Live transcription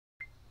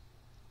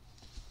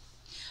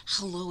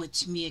Hello,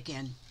 it's me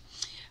again.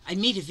 I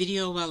made a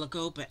video a while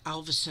ago, but all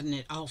of a sudden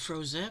it all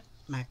froze up.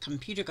 My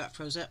computer got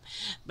froze up,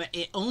 but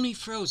it only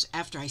froze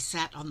after I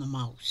sat on the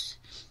mouse.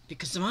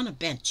 Because I'm on a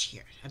bench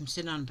here. I'm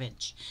sitting on a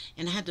bench.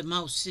 And I had the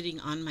mouse sitting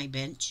on my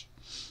bench.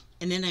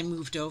 And then I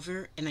moved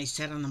over and I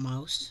sat on the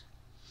mouse.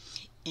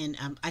 And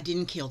I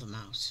didn't kill the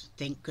mouse.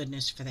 Thank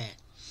goodness for that.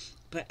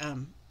 But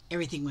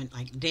everything went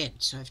like dead,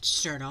 so I have to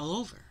start all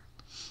over.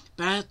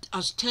 But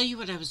I'll tell you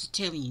what I was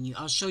telling you.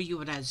 I'll show you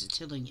what I was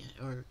telling you,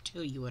 or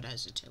tell you what I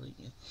was telling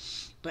you.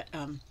 But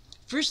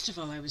first of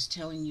all, I was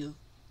telling you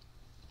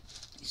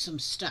some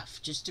stuff.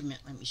 Just a minute,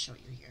 let me show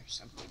you here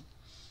something.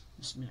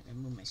 Just a minute, I'm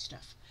gonna move my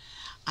stuff.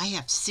 I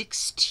have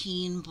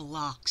 16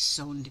 blocks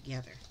sewn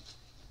together.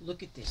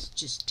 Look at this.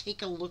 Just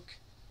take a look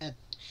at.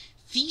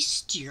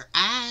 Feast your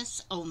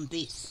eyes on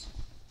this.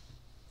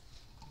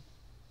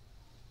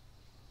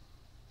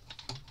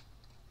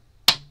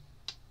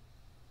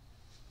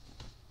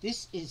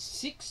 This is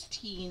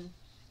 16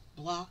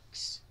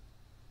 blocks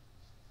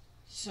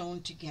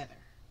sewn together.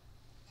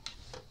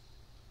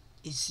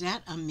 Is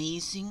that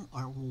amazing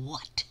or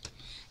what?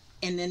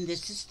 And then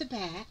this is the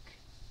back.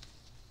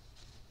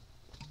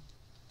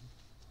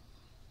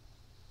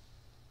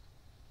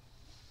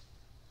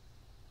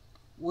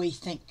 What do you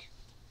think?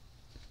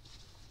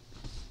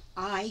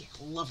 I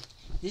love it.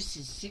 This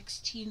is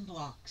 16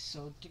 blocks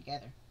sewed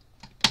together.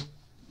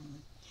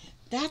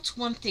 That's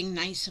one thing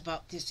nice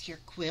about this here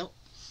quilt.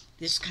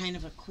 This kind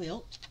of a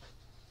quilt.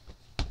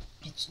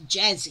 It's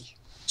Jazzy.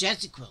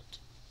 Jazzy quilt.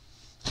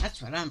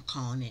 That's what I'm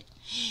calling it.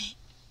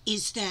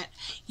 Is that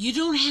you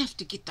don't have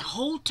to get the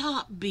whole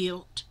top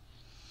built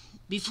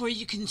before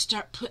you can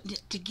start putting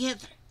it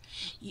together.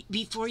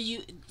 Before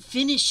you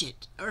finish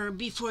it, or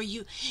before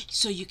you,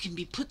 so you can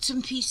put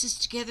some pieces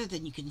together,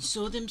 then you can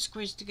sew them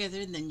squares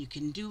together, and then you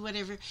can do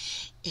whatever,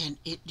 and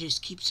it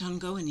just keeps on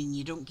going, and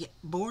you don't get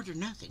bored or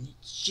nothing.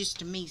 It's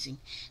just amazing.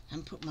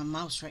 I'm putting my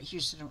mouse right here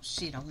so I don't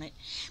sit on it.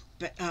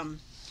 But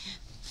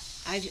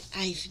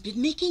I've been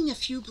making a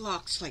few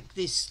blocks like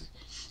this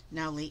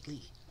now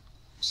lately.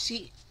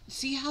 See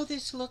how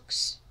this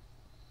looks?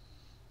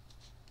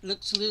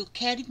 Looks a little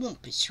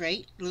cattywampus,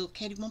 right? A little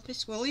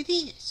cattywampus. Well, it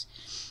is.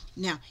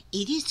 Now,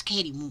 it is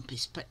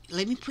cattywampus, but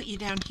let me put you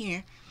down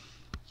here,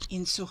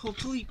 and so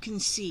hopefully you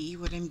can see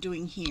what I'm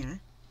doing here.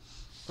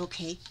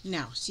 Okay,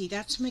 now, see,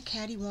 that's my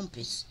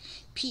cattywampus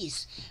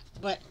piece,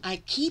 but I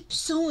keep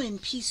sewing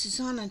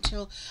pieces on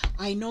until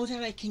I know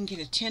that I can get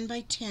a 10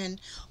 by 10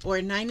 or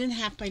a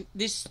 9.5 by,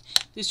 this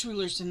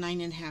ruler's a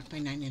 9.5 by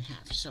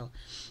 9.5, so,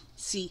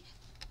 see,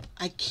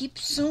 I keep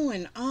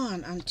sewing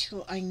on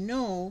until I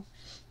know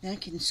that I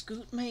can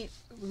scoot my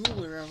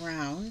ruler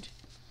around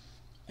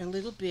a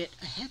little bit.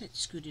 I had it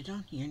scooted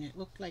on here and it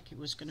looked like it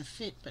was going to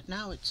fit, but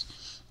now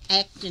it's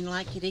acting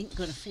like it ain't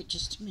going to fit.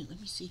 Just a minute,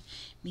 let me see.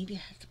 Maybe I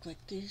have to go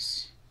like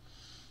this.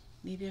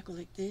 Maybe I go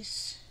like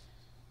this.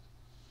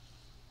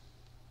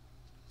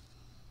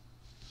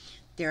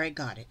 There, I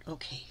got it.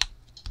 Okay.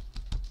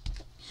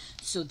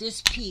 So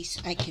this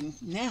piece I can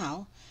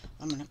now,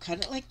 I'm going to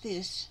cut it like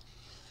this.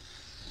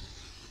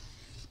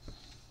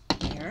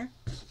 There.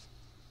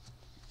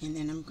 And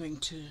then I'm going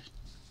to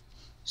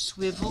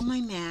swivel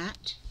my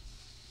mat.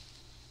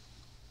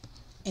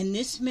 And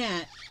this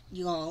mat,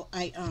 y'all,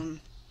 I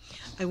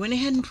went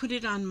ahead and put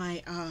it on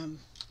my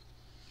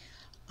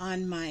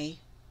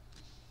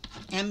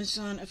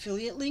Amazon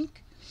affiliate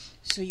link,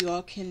 so you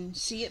all can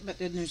see it. But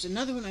then there's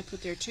another one I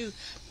put there too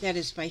that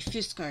is by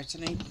Fiskars,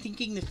 and I'm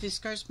thinking the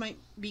Fiskars might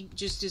be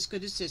just as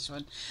good as this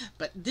one.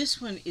 But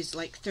this one is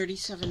like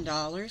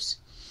 $37.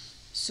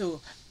 So,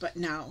 but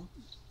now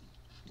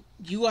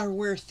you are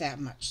worth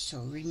that much. So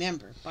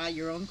remember, buy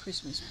your own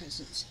Christmas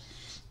presents,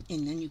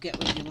 and then you get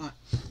what you want.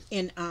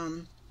 And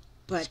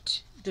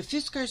but the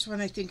Fiskars one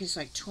I think is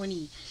like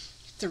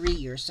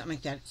 23 or something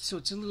like that, so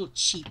it's a little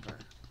cheaper,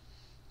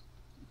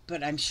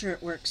 but I'm sure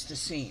it works the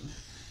same.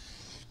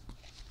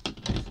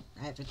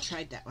 I haven't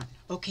tried that one.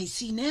 Okay,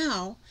 see,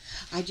 now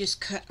I just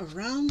cut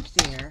around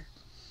there,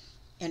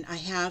 and I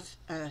have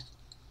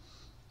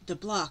the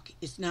block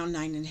is now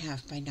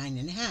 9.5 by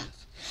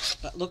 9.5.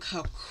 But look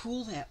how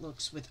cool that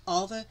looks with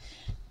all the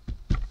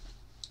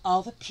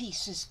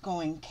pieces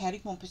going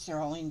cattywampus. They're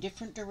all in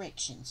different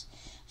directions.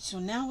 So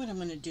now what I'm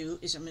going to do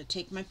is I'm going to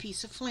take my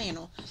piece of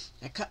flannel.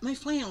 I cut my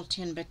flannel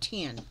 10 by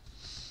 10.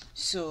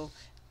 So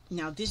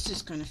now this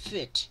is going to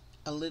fit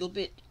a little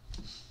bit.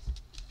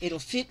 It'll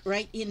fit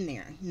right in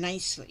there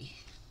nicely.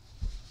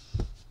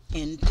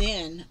 And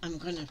then I'm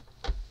going to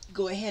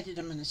go ahead and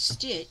I'm going to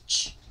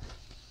stitch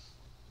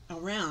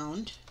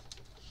around.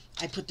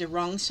 I put the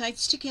wrong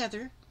sides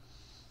together.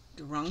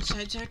 The wrong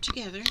sides are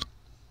together.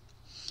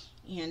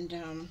 And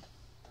I'm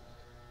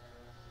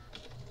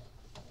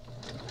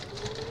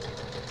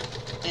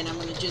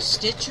going to just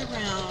stitch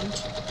around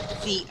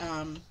the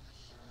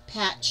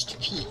patched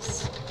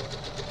piece,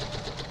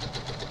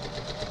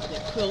 the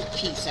quilt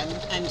piece.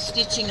 I'm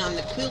stitching on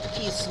the quilt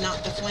piece,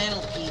 not the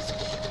flannel piece,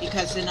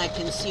 because then I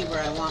can see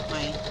where I want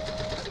my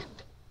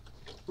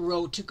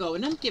row to go.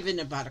 And I'm giving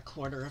about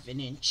 1/4 of an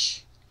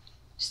inch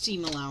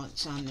seam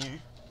allowance on there.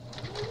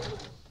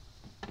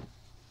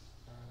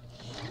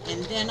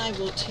 And then I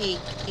will take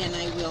and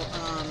I will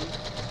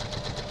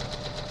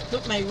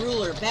put my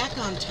ruler back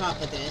on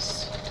top of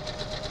this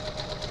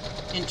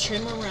and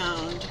trim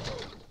around.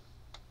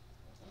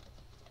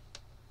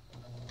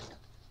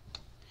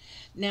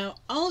 Now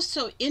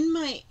also in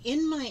my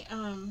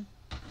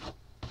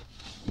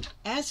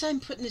as I'm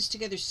putting this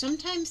together,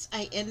 sometimes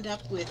I end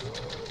up with,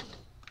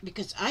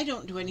 because I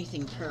don't do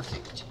anything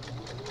perfect,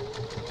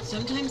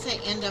 sometimes I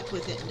end up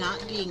with it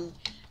not being,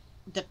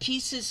 the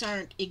pieces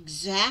aren't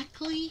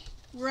exactly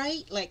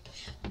right. Like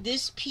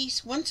this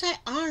piece, once I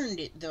ironed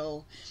it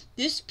though,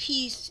 this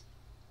piece,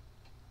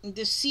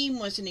 the seam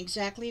wasn't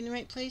exactly in the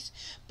right place,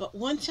 but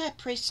once I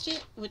pressed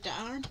it with the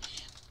iron,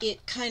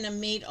 it kind of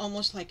made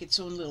almost like its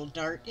own little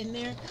dart in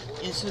there.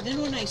 And so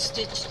then when I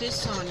stitch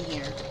this on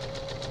here,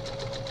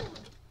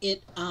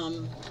 it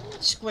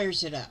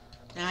squares it up.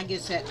 Now I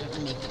guess that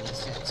doesn't make any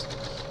sense.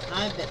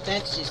 I bet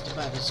that's just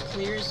about as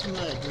clear as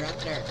mud right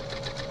there.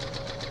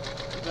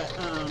 But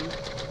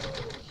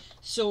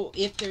so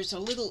if there's a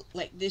little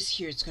like this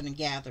here, it's going to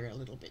gather a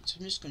little bit. So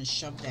I'm just going to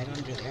shove that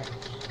under there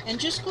and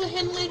just go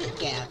ahead and let it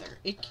gather.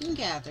 It can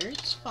gather,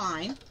 it's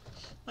fine.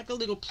 Like a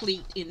little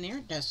pleat in there,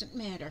 it doesn't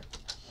matter.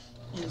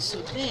 And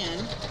so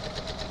then,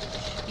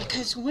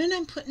 because when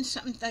I'm putting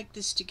something like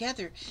this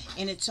together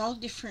and it's all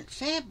different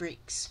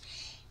fabrics,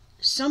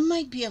 some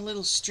might be a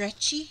little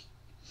stretchy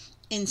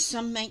and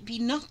some might be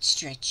not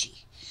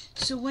stretchy.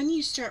 So when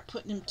you start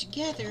putting them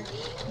together,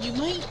 you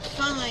might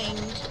find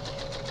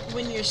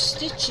when you're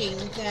stitching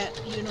that,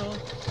 you know,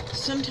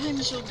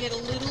 sometimes you'll get a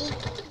little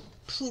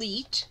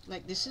pleat,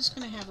 like this is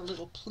going to have a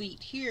little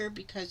pleat here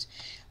because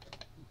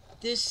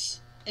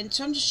this, and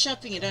so I'm just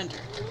shoving it under.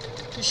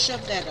 Just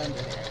shove that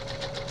under there.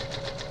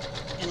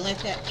 And let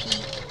that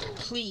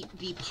pleat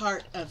be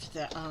part of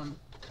the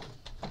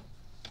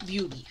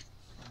beauty.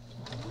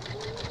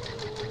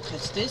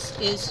 Because this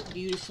is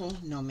beautiful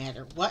no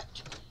matter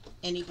what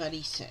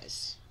anybody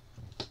says.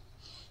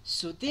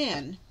 So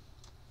then,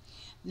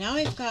 now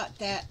I've got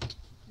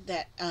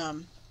that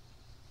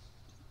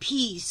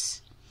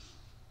piece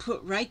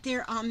put right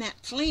there on that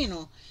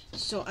flannel.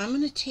 So I'm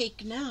going to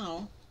take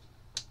now,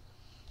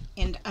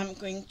 and I'm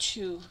going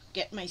to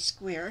get my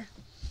square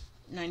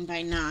 9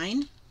 by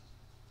 9,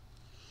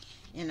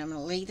 and I'm going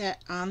to lay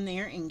that on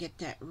there and get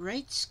that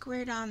right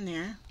squared on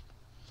there.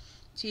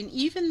 See, and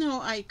even though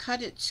I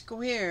cut it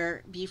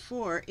square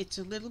before, it's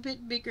a little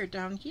bit bigger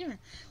down here,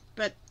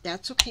 but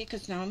that's okay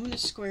because now I'm going to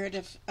square it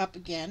up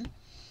again.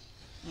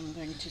 I'm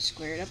going to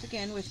square it up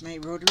again with my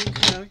rotary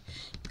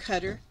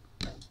cutter.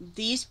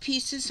 These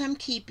pieces I'm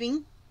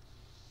keeping.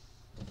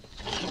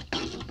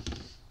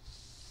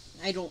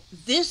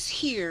 This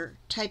here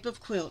type of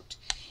quilt,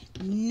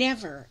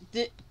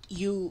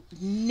 you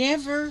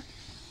never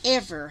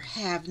ever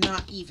have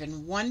not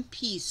even one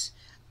piece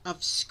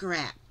of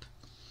scrap.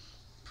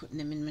 Putting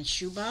them in my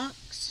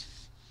shoebox.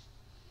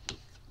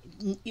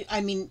 I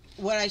mean,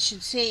 what I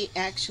should say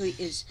actually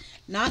is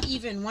not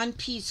even one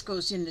piece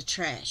goes in the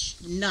trash.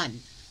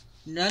 None.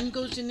 None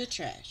goes in the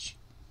trash.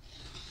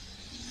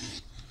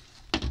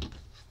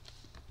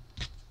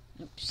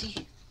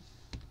 Oopsie.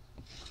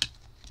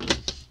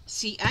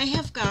 See, I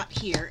have got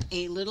here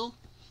a little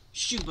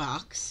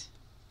shoebox.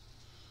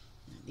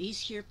 These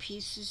here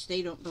pieces,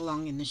 they don't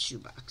belong in the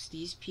shoebox.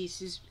 These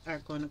pieces are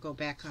going to go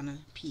back on a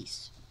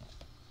piece.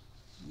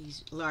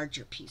 These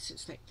larger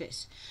pieces like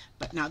this.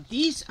 But now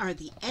these are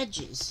the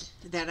edges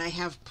that I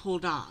have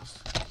pulled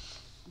off.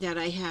 That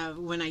I have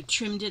when I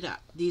trimmed it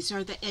up. These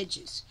are the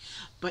edges.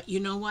 But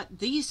you know what?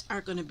 These are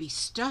going to be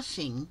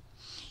stuffing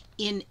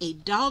in a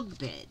dog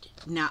bed.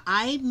 Now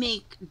I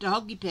make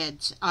doggy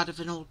beds out of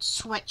an old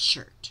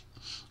sweatshirt.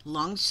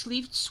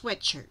 Long-sleeved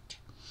sweatshirt.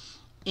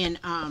 And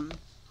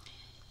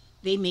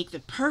they make the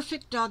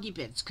perfect doggy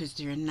beds because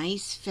they're a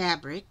nice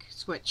fabric,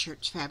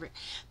 sweatshirt's fabric.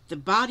 The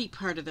body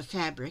part of the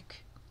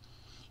fabric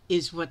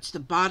is what's the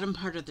bottom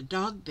part of the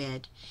dog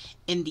bed,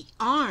 and the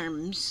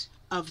arms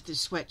of the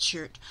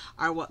sweatshirt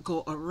are what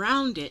go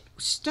around it,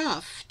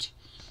 stuffed,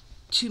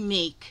 to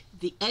make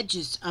the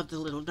edges of the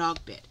little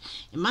dog bed.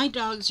 And my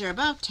dogs are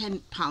about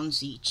 10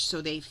 pounds each,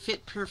 so they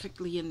fit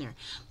perfectly in there.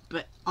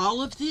 But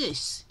all of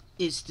this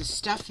is the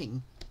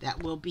stuffing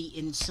that will be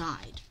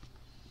inside.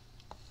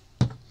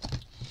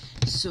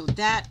 So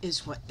that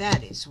is what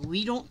that is.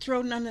 We don't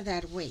throw none of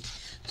that away.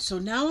 So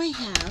now I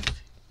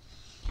have,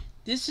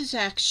 this is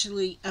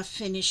actually a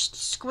finished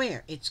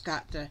square. It's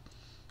got the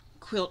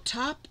quilt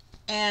top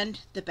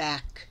and the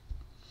back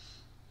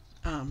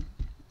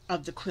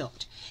of the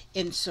quilt.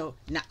 And so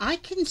now I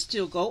can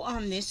still go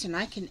on this and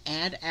I can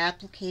add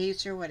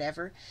appliques or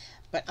whatever,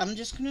 but I'm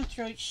just going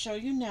to show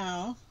you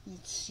now.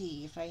 Let's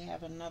see if I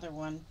have another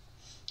one.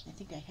 I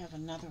think I have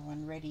another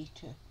one ready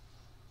to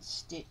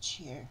stitch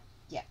here.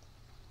 Yeah.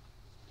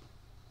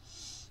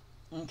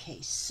 Okay,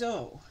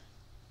 so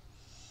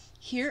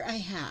here I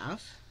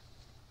have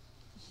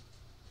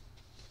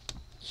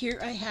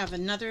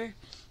another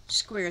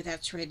square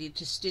that's ready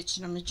to stitch,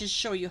 and I'm going to just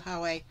show you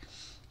how I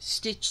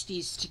stitch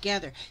these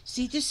together.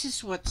 See, this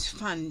is what's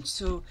fun.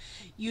 So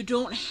you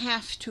don't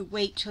have to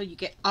wait till you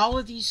get all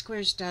of these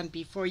squares done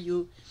before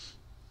you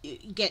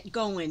get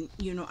going,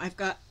 you know, I've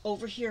got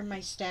over here my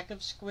stack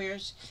of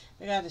squares.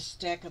 I got a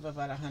stack of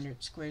about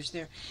 100 squares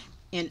there,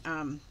 and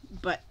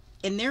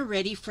and they're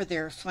ready for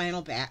their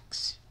flannel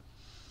backs.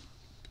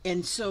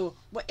 And so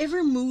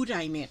whatever mood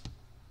I'm in,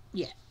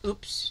 yeah,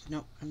 oops,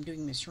 no, I'm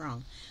doing this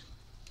wrong.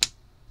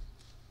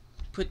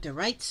 Put the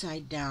right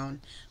side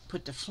down,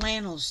 put the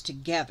flannels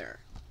together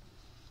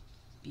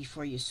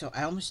before you sew.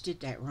 I almost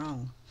did that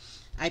wrong.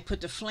 I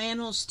put the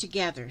flannels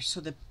together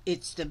so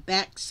it's the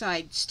back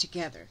sides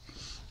together.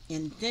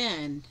 And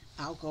then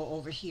I'll go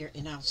over here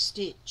and I'll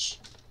stitch.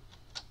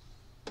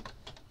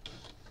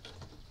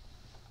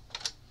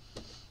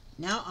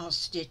 Now I'll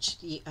stitch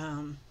the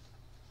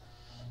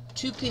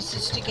 2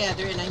 pieces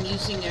together, and I'm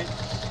using a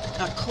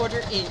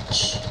 1/4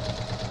 inch,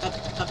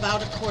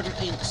 about a 1/4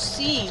 inch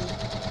seam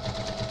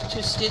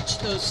to stitch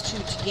those 2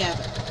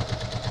 together.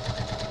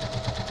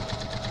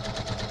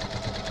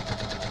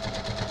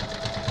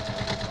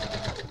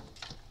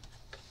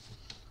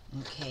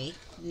 Okay,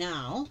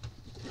 now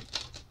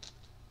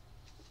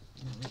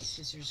my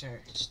scissors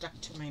are stuck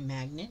to my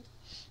magnet.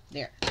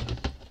 There.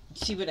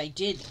 See what I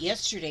did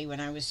yesterday when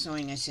I was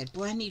sewing? I said,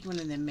 boy, I need one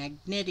of the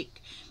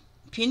magnetic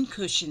pin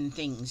cushion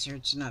things. Or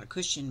it's not a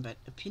cushion, but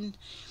a pin.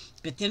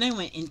 But then I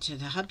went into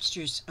the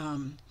Hubster's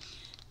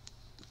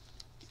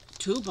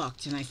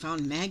toolbox and I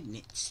found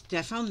magnets.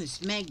 I found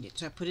this magnet,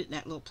 so I put it in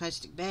that little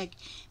plastic bag,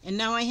 and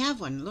now I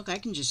have one. Look, I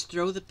can just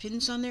throw the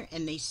pins on there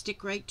and they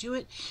stick right to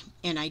it,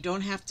 and I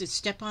don't have to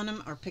step on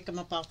them or pick them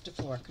up off the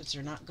floor because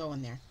they're not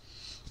going there.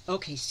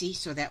 Okay, see,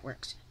 so that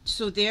works.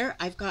 So there,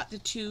 I've got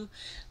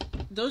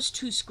those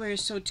 2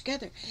 squares sewed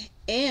together,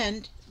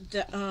 and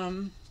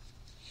the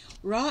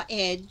raw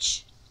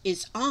edge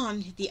is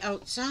on the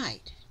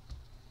outside.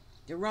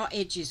 The raw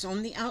edge is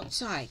on the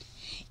outside,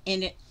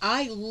 and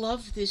I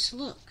love this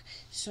look.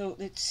 So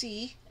let's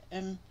see,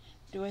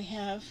 do I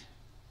have,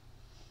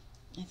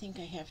 I think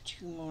I have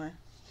 2 more.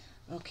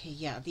 Okay,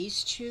 yeah,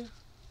 these two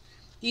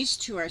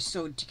are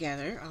sewed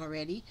together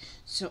already.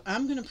 So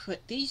I'm going to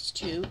put these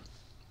 2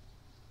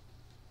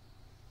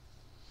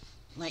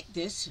 like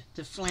this,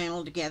 the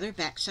flannel together,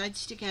 back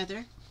sides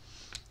together,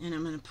 and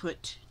I'm going to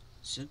put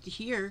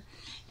here,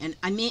 and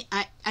I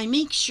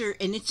make sure,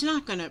 and it's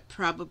not going to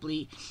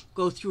probably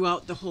go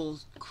throughout the whole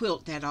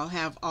quilt that I'll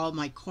have all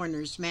my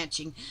corners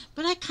matching,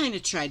 but I kind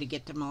of try to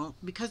get them all,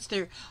 because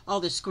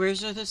all the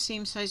squares are the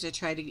same size. I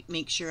try to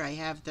make sure I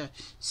have the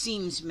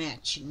seams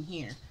matching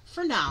here,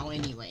 for now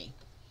anyway.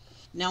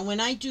 Now when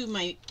I do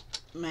my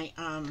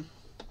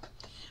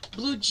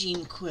blue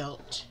jean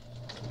quilt,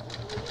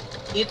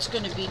 it's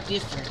going to be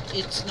different.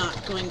 It's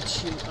not going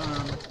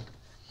to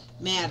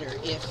matter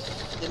if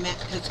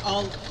because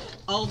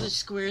all the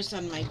squares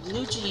on my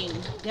blue jean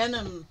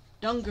denim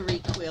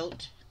dungaree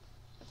quilt,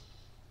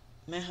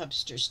 my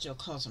hubster still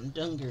calls them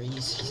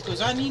dungarees. He goes,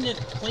 I need a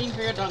plain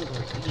pair of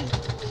dungarees.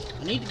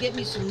 I need to get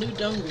me some new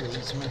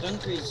dungarees. My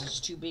dungarees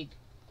is too big.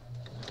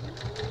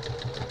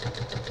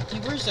 He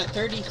wears a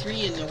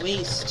 33 in the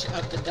waist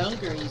of the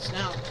dungarees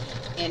now,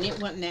 and it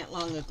wasn't that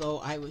long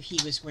ago he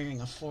was wearing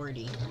a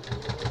 40.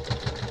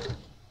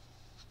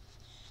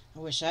 I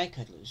wish I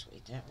could lose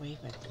weight that way,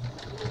 but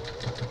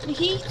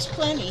he eats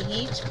plenty.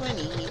 He's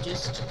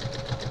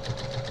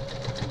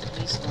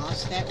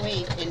lost that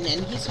weight, and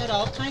then he's had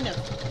all kind of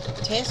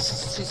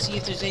tests to see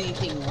if there's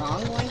anything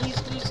wrong why he's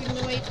losing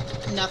the weight.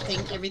 Nothing.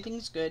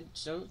 Everything's good.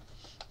 So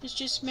it's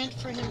just meant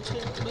for him to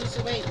lose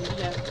the weight and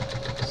be a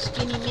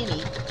skinny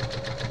mini.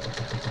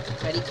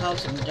 But he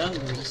calls them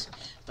dungarees.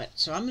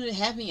 So I'm going to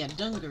have me a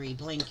dungaree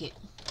blanket.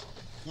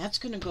 That's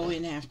going to go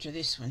in after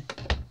this one.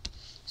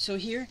 So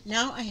here,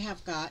 now I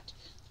have got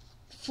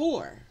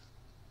 4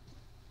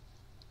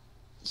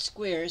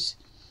 squares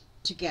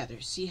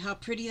together. See how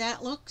pretty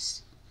that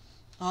looks?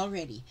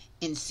 Already.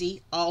 And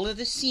see, all of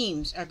the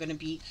seams are going to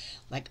be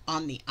like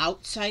on the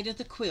outside of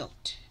the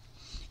quilt.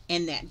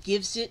 And that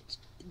gives it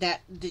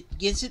the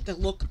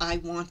look I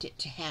want it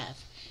to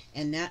have.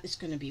 And that is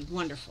going to be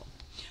wonderful.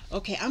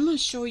 Okay, I'm going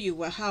to show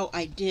you how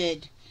I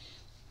did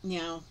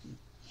now.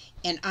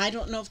 And I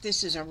don't know if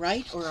this is a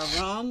right or a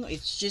wrong.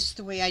 It's just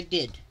the way I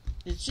did.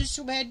 It's just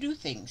the way I do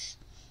things.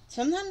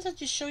 Sometimes I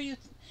just show you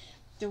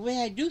the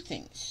way I do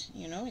things.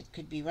 You know, it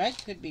could be right,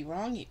 could be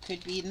wrong, it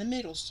could be in the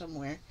middle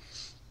somewhere.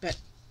 But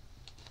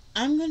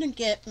I'm going to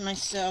get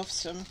myself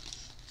some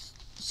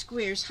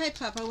squares. Hi,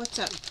 Papa, what's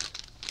up?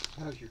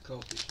 How's your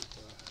coffee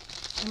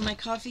supply? And my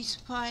coffee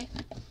supply?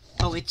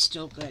 Oh, it's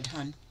still good,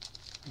 hon.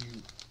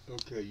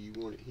 Okay, you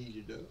want it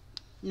heated up?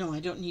 No,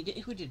 I don't need it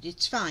hooted.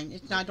 It's fine.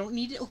 I don't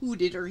need it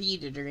hooted or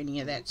heated or any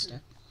of that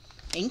stuff.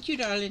 Thank you,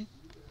 darling.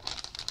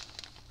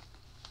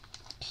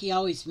 He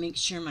always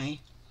makes sure my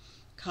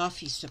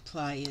coffee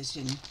supply is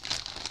in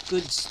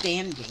good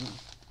standing.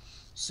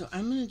 So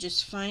I'm going to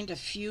just find a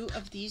few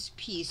of these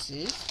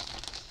pieces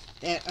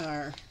that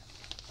are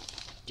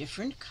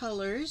different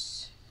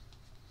colors.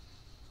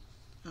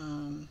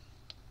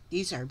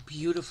 These are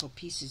beautiful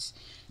pieces.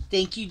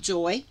 Thank you,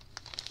 Joy.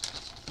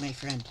 My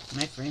friend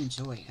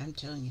Joy. I'm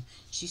telling you,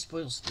 she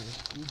spoils the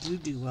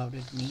doo-doo out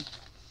of me.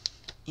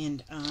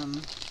 And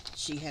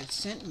she had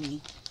sent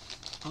me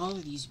all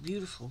of these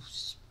beautiful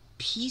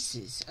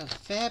pieces of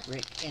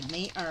fabric, and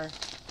they are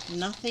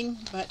nothing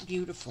but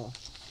beautiful.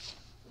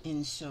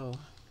 And so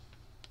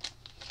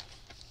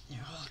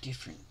they're all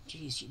different.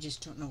 Geez, you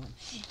just don't know them.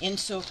 And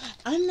so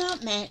I'm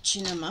not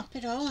matching them up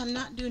at all. I'm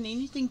not doing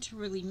anything to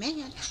really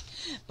match.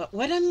 But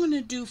what I'm going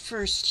to do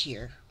first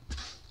here,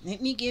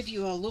 let me give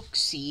you a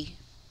look-see.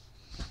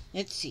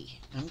 Let's see.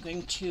 I'm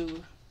going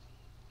to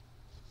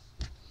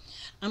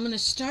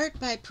start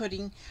by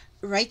putting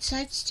right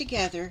sides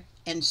together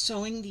and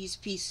sewing these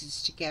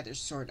pieces together,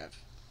 sort of.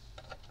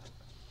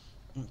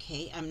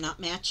 Okay, I'm not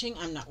matching.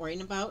 I'm not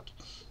worrying about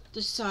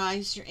the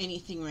size or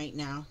anything right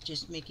now.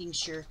 Just making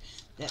sure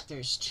that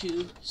there's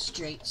two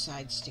straight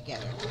sides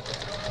together.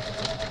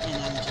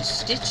 And I'm just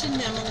stitching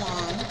them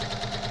along.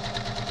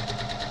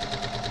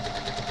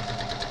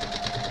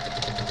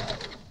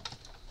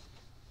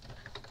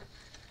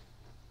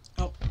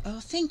 Oh,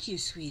 thank you,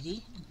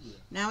 sweetie. Yeah.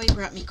 Now he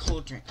brought me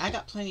cold drink. I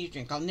got plenty of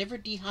drink. I'll never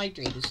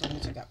dehydrate as long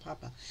as I got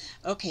Papa.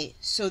 Okay,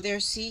 so there,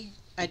 see?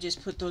 I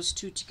just put those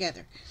two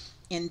together.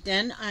 And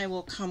then I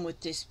will come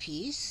with this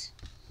piece.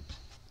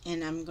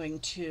 And I'm going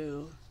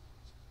to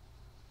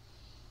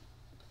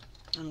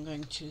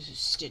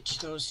stitch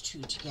those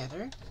two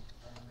together.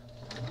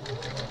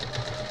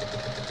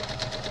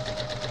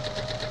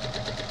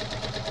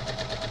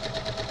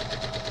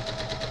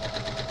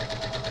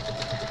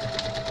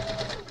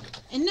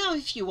 And now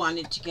if you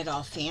wanted to get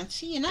all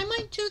fancy, and I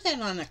might do that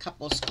on a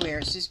couple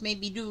squares, is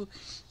maybe do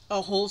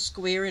a whole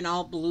square in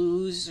all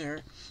blues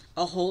or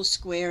a whole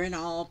square in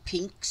all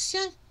pinks.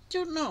 I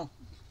don't know.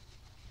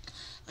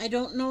 I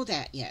don't know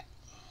that yet.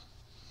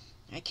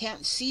 I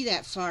can't see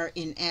that far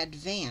in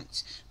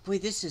advance. Boy,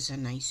 this is a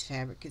nice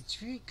fabric. It's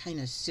very kind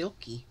of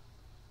silky.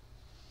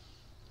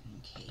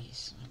 Okay,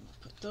 so I'm going to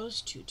put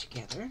those two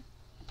together.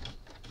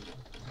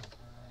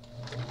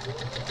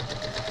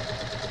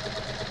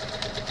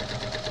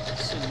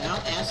 So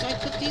now as I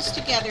put these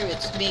together,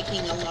 it's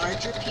making a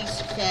larger piece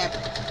of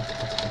fabric.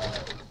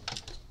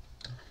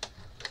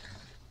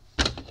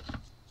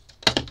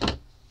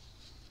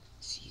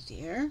 See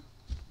there?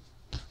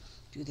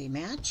 Do they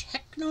match?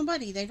 Heck,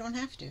 nobody. They don't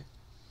have to.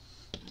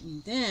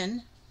 And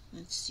then,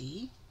 let's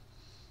see.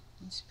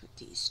 Let's put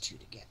these two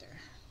together.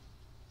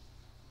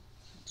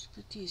 Let's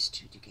put these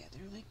two together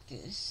like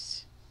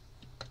this.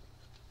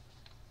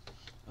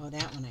 Oh,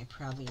 that one I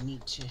probably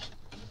need to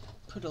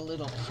put a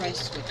little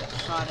press with the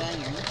hot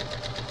iron.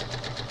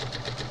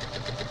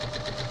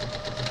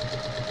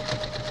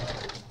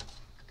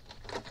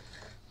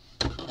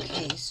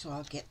 Okay, so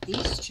I'll get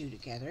these two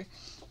together.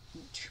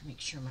 Make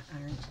sure my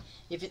iron,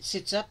 if it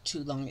sits up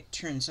too long, it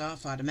turns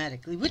off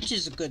automatically, which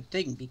is a good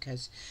thing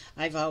because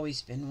I've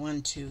always been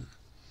one to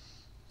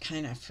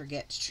kind of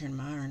forget to turn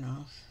my iron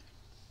off.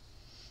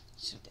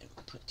 So then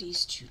we'll put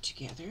these two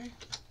together.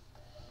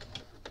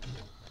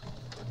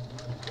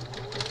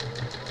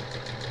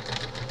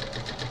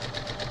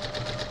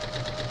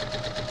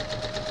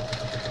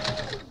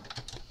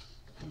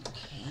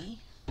 Okay.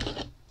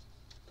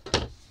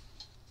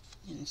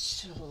 And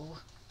so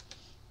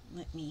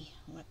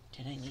what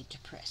did I need to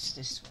press?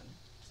 This one.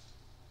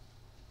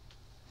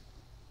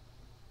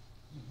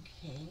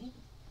 Okay.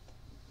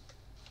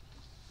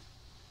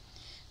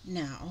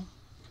 Now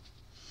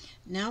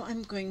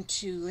I'm going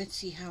to, let's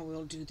see how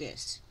we'll do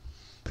this.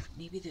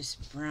 Maybe this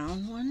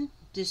brown one,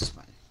 this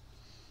one.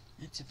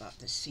 That's about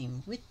the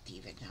same width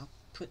even. I'll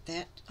put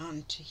that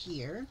onto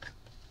here.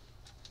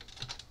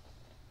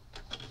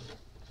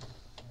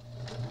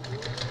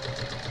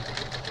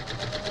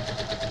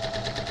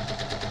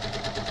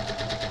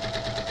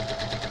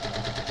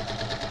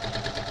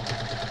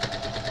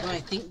 Well, I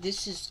think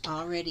this is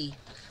already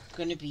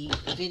going to be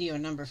video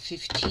number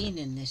 15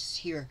 in this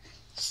here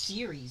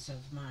series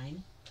of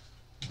mine.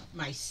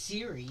 My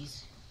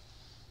series.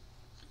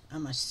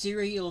 I'm a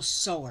serial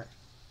sewer.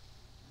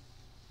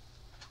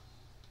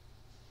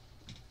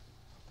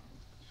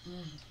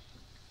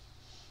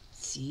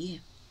 See?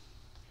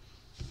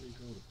 We're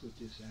going to put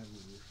this out in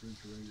the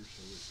refrigerator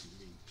so it can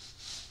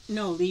be.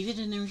 No, leave it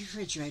in the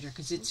refrigerator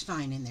because it's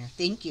fine in there.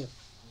 Thank you.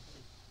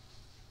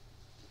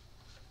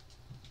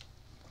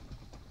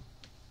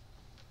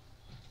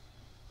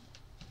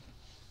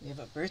 We have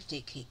a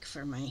birthday cake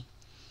for my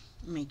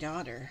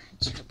daughter.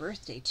 It's her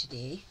birthday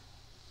today.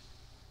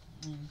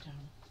 And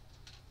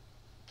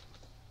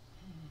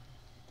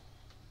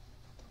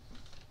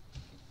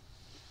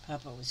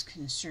Papa was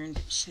concerned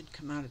it should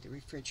come out of the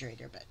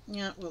refrigerator, but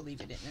yeah, we'll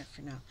leave it in there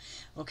for now.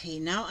 Okay,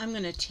 now I'm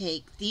going to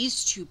take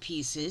these two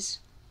pieces.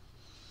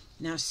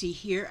 Now see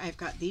here, I've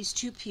got these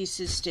two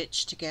pieces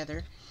stitched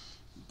together.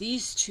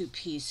 These two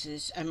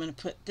pieces, I'm going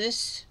to put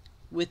this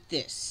with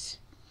this.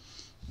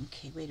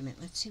 Okay, wait a minute.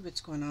 Let's see what's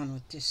going on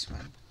with this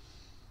one.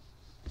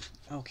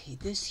 Okay,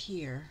 this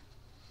here.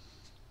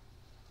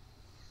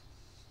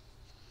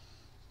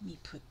 Let me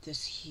put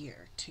this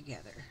here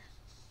together.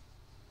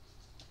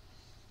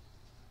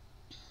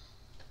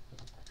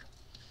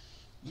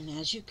 And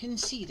as you can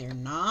see, they're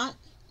not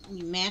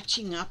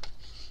matching up,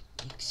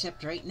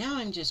 except right now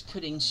I'm just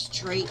putting some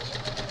straight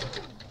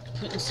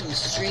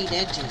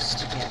edges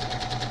together.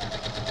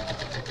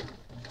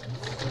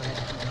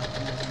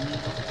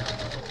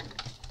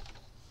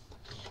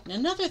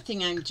 Another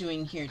thing I'm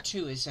doing here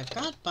too is I've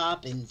got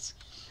bobbins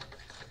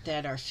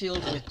that are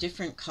filled with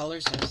different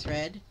colors of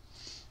thread.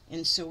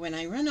 And so when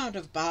I run out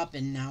of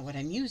bobbin now, what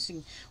I'm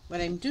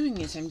doing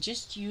is I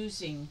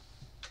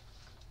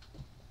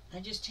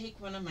just take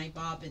one of my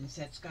bobbins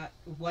that's got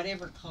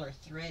whatever color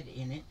thread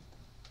in it,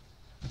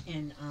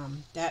 and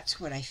that's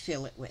what I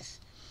fill it with.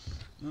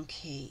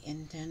 Okay,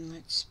 and then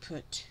let's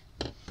put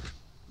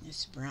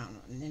this brown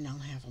one, and then I'll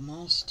have them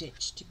all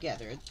stitched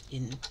together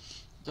in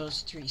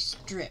those 3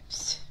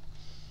 strips.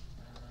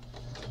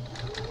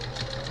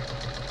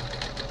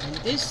 And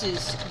this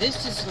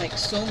is like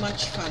so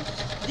much fun.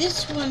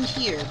 This one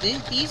here,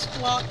 these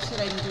blocks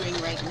that I'm doing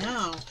right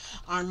now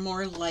are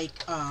more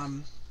like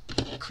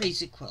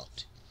Crazy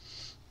Quilt,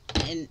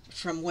 and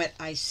from what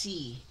I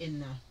see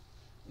in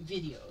the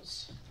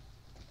videos.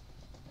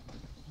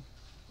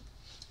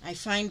 I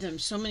find them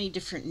so many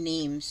different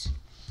names.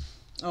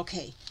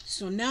 Okay,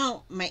 so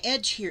now my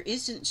edge here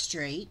isn't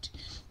straight,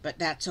 but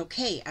that's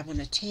okay. I'm going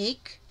to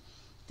take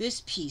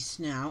this piece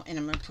now, and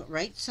I'm going to put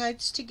right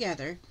sides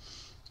together,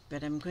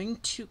 but I'm going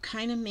to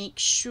kind of make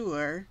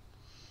sure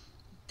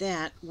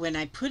that when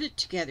I put it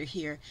together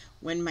here,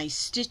 when my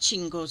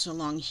stitching goes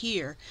along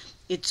here,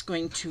 it's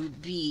going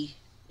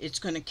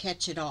to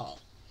catch it all.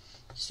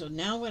 So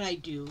now what I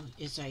do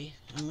is I'm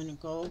going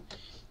to go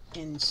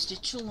and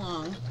stitch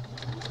along,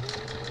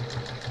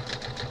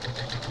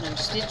 and I'm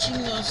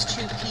stitching those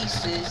 2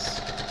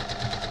 pieces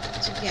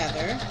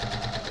together.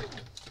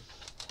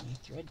 My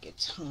thread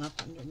gets hung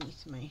up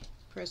underneath my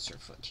presser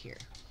foot here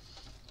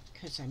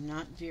because I'm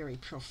not very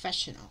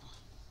professional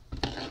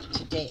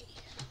today.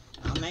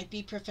 I might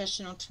be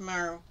professional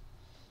tomorrow,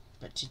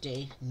 but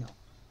today, no.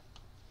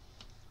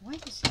 Why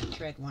does that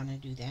thread want to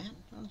do that?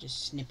 I'll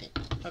just snip it.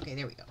 Okay,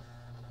 there we go.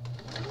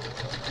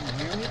 And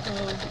there we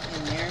go,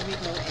 and there we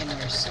go, and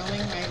we're sewing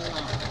right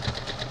along.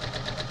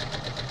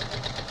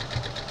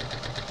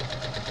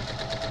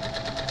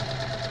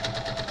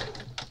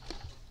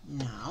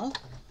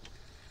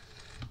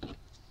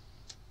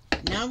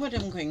 Now what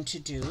I'm going to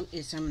do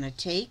is I'm going to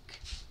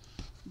take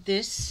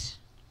this,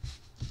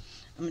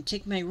 I'm going to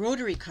take my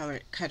rotary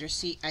cutter.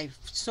 See, I've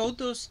sewed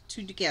those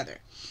 2 together.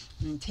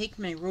 I'm going to take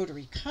my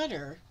rotary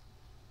cutter,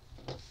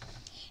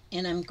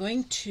 and I'm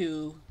going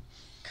to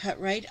cut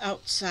right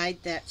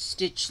outside that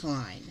stitch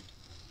line.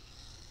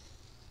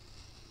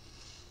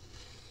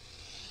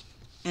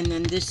 And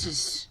then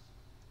this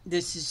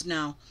is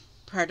now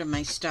part of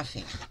my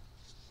stuffing.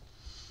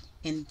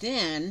 And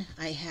then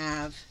I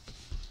have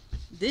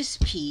this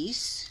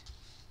piece,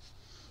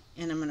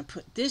 and I'm going to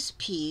put this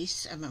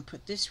piece, I'm going to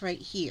put this right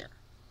here.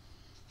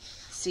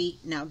 See,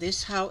 now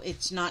this how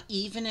it's not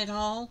even at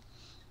all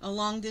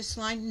along this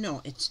line?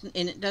 No,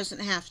 and it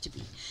doesn't have to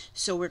be.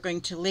 So we're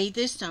going to lay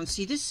this down.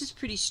 See, this is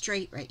pretty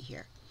straight right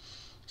here.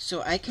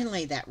 So I can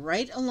lay that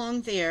right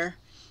along there,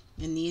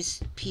 and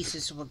these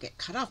pieces will get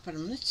cut off, but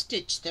I'm going to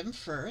stitch them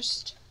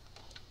first.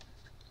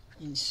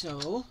 And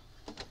so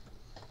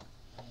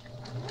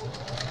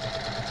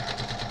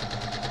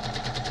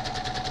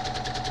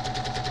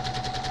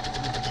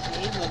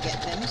okay, we'll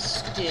get them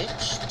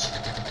stitched.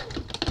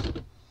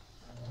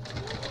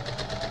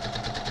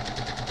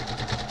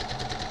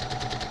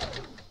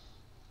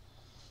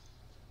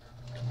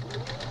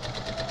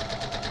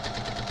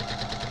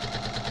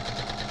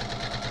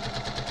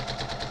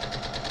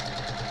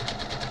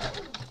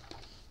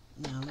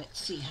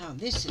 See how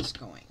this is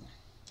going.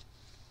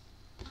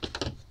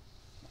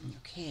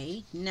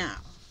 Okay, now,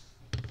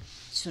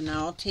 so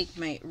now I'll take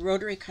my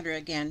rotary cutter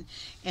again,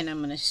 and I'm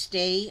going to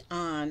stay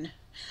on.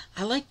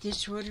 I like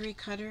this rotary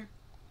cutter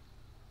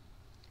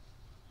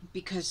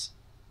because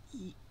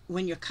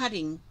when you're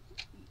cutting,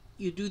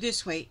 you do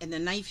this way and the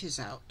knife is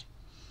out,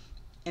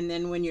 and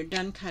then when you're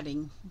done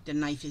cutting, the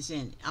knife is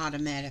in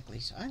automatically.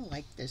 So I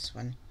like this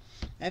one.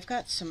 I've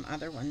got some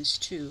other ones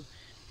too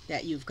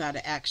that you've got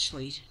to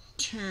actually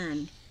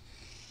turn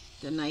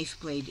the knife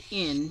blade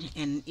in,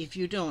 and if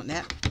you don't,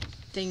 that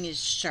thing is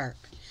sharp.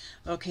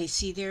 Okay,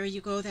 see, there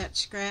you go, that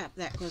scrap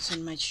that goes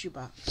in my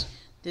shoebox.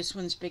 This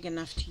one's big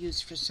enough to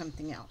use for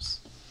something else.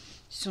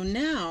 So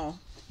now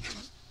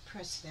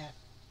press that,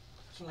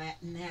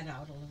 flatten that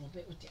out a little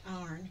bit with the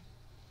iron.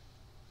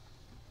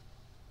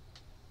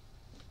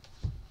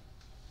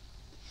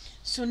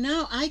 So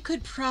now I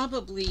could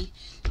probably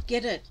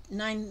get a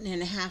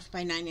 9.5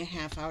 by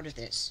 9.5 out of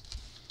this,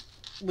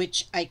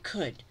 which I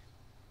could,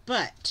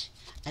 but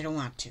I don't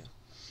want to.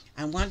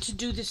 I want to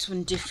do this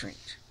one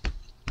different.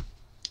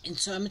 And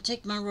so I'm going to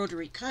take my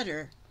rotary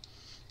cutter,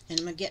 and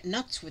I'm going to get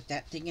nuts with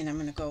that thing, and I'm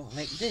going to go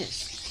like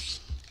this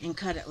and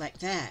cut it like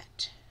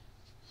that.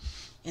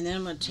 And then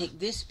I'm going to take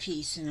this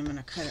piece, and I'm going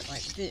to cut it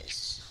like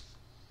this.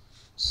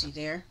 See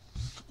there?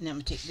 And I'm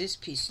going to take this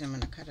piece, and I'm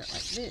going to cut it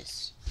like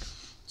this.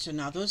 So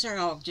now those are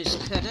all just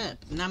cut up.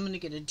 And I'm going to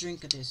get a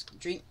drink of this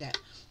drink that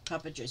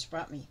Papa just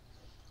brought me.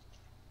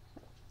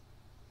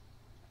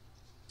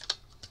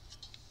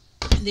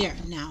 There,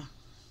 now.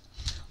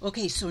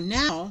 Okay, so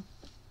now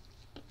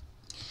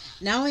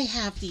now I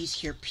have these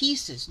here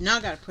pieces. Now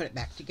I got to put it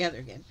back together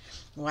again.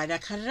 Why'd I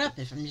cut it up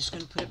if I'm just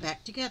going to put it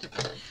back together?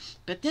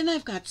 But then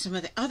I've got some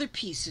of the other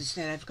pieces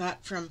that I've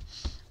got from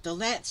the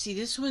last. See,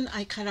 this one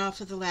I cut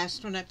off of the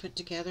last one I put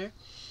together.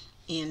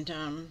 And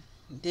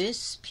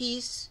this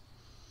piece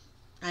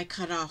I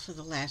cut off of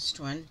the last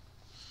one.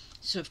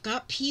 So I've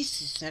got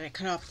pieces that I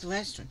cut off the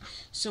last one.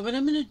 So what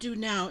I'm going to do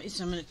now is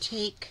I'm going to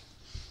take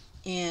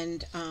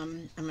and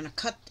I'm going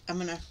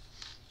to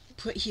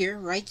put here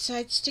right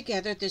sides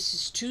together. This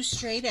is 2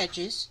 straight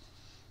edges.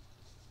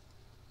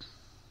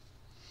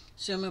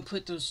 So I'm going to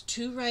put those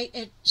 2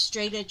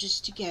 straight edges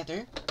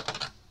together,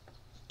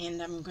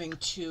 and I'm going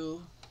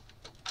to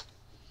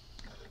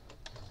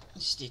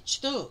stitch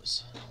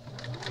those.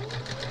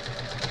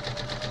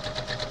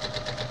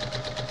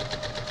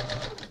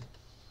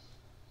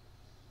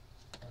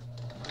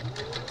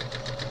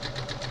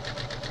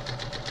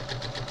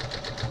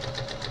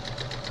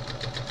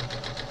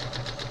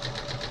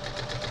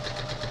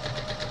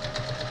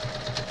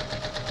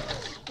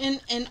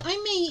 And I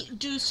may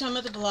do some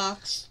of the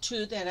blocks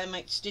too, that I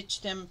might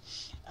stitch them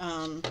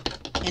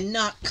and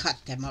not cut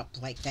them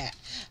up like that.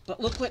 But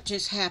look what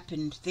just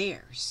happened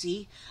there.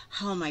 See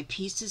how my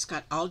pieces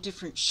got all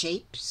different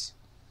shapes?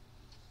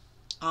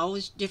 All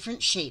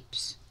different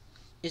shapes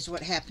is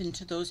what happened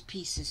to those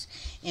pieces.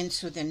 And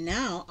so then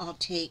now I'll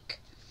take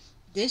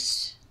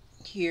this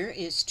here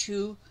is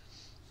 2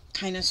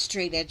 kind of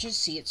straight edges.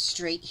 See, it's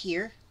straight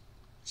here,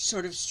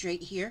 sort of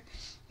straight here,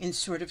 and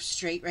sort of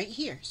straight right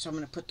here. So I'm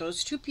going to put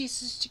those 2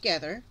 pieces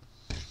together,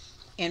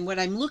 and what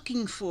I'm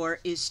looking for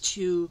is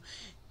to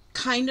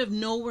kind of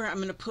know where I'm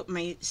going to put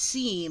my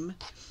seam,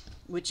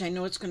 which I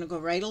know it's going to go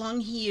right along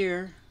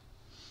here,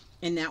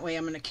 and that way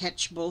I'm going to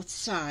catch both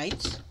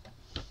sides,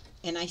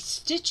 and I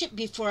stitch it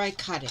before I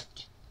cut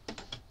it.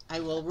 I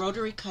will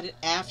rotary cut it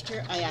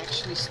after I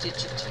actually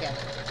stitch it together.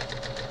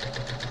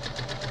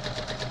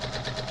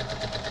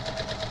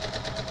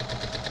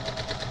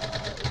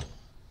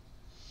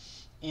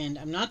 And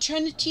I'm not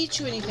trying to teach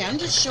you anything. I'm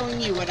just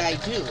showing you what I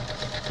do.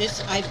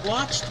 I've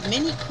watched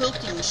many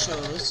quilting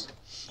shows,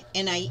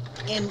 and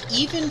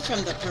even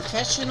from the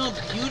professional,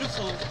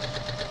 beautiful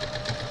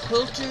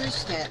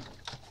quilters that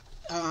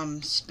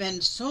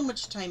spend so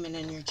much time and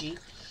energy,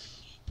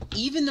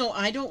 even though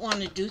I don't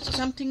want to do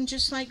something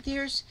just like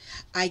theirs,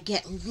 I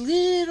get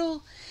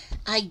little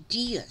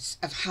ideas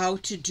of how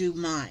to do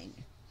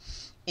mine.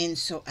 And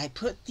so I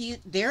put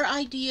their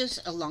ideas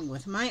along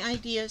with my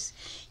ideas,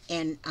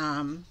 and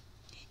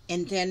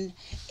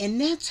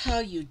that's how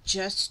you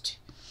just,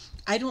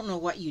 I don't know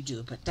what you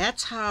do, but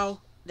that's how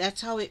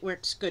it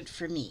works good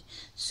for me.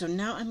 So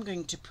now I'm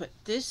going to put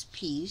this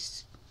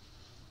piece,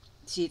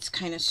 see, it's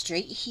kind of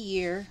straight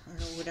here, or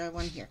what do I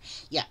want here?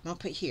 Yeah, I'll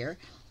put here,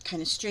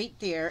 kind of straight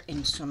there,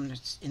 and so and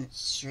it's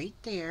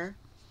straight there.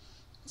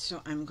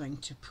 So I'm going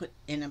to put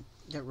in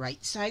the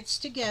right sides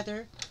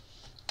together,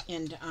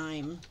 and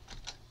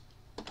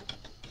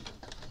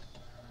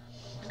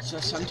so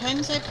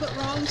sometimes I put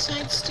wrong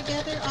sides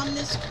together on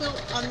this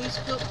quilt, on these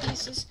quilt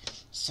pieces.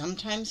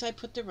 Sometimes I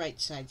put the right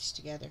sides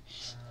together.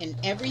 And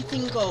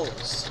everything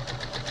goes.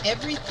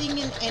 Everything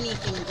and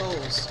anything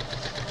goes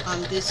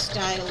on this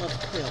style of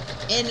quilt.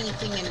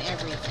 Anything and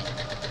everything.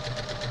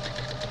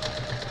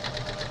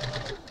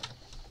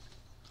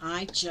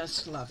 I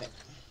just love it.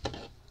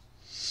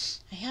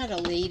 I had a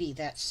lady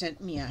that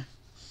sent me a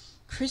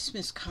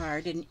Christmas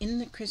card, and in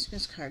the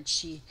Christmas card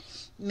she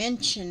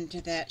mentioned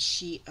that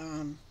she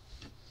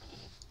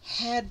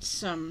had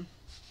some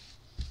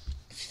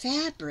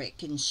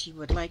fabric and she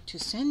would like to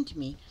send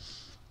me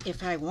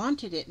if I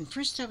wanted it. And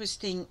first I was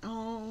thinking,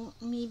 oh,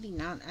 maybe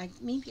not.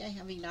 Maybe I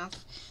have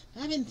enough.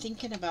 But I've been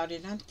thinking about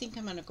it. I think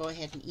I'm going to go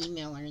ahead and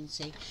email her and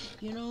say,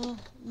 you know,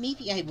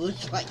 maybe I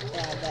would like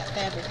that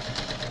fabric.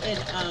 And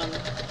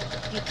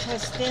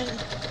because then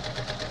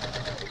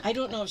I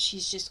don't know if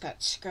she's just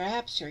got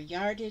scraps or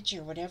yardage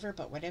or whatever,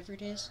 but whatever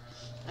it is,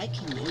 I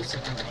can use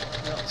it on my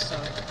quilt. So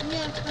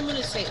yeah, I'm going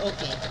to say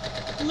okay.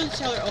 I'm going to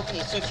tell her okay.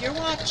 So if you're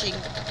watching,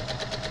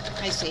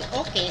 I say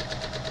okay.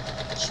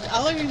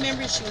 All I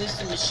remember is she lives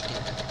in Michigan.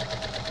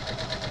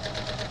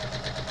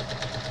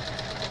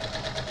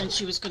 And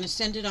she was going to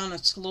send it on a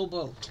slow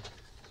boat.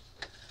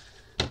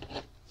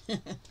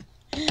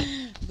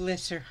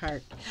 Bless her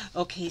heart.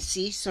 Okay,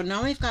 see, so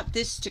now I've got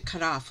this to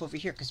cut off over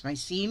here because my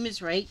seam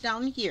is right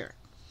down here.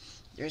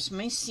 There's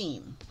my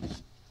seam.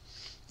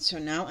 So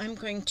now I'm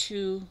going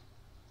to,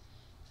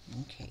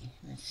 okay,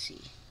 let's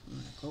see. I'm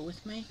going to go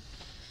with my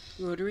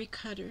rotary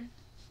cutter.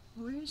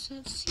 Where is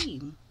that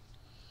seam?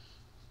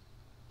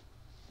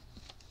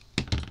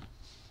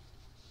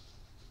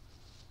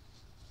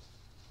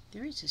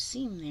 There is a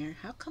seam there.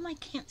 How come I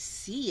can't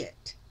see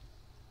it?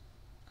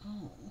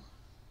 Oh,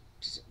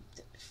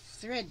 the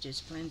thread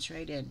just blends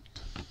right in.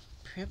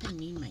 Probably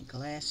need my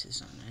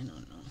glasses on. I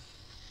don't know.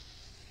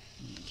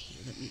 Okay,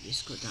 let me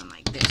just go down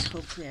like this.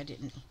 Hopefully I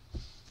didn't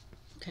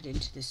cut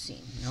into the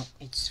seam. No,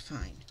 it's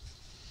fine.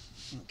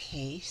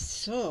 Okay,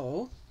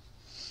 so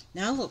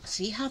now look,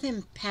 see how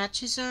them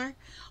patches are?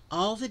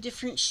 All the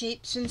different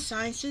shapes and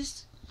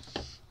sizes?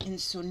 And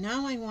so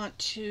now I want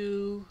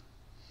to,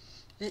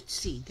 let's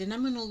see, then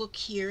I'm going to look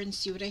here and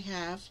see what I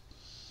have.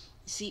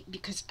 See,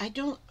 because I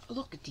don't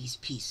look at these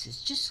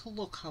pieces. Just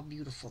look how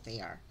beautiful they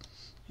are.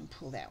 And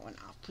pull that one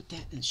off. Put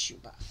that in the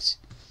shoebox.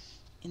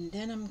 And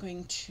then I'm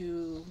going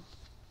to,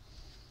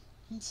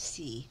 let's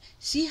see.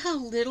 See how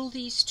little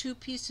these two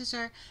pieces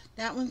are?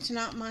 That one's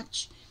not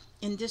much,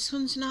 and this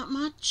one's not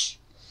much.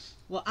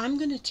 Well, I'm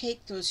going to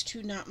take those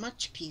two not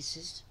much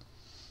pieces,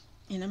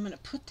 and I'm going to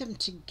put them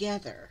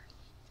together.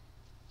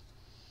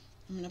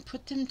 I'm going to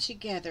put them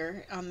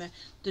together on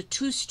the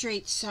two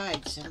straight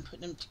sides. I'm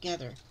putting them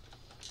together.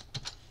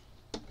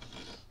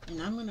 And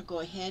I'm going to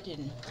go ahead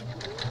and,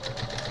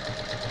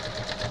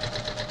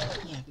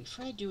 yeah,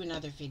 before I do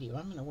another video,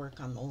 I'm going to work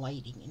on the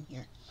lighting in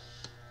here.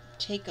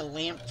 Take a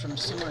lamp from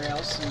somewhere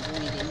else and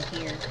bring it in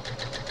here.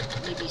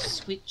 Maybe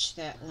switch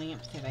that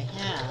lamp that I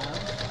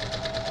have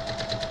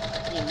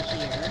in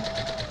here.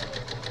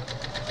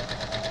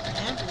 I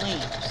have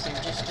lamps,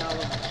 they're just all over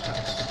the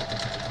house.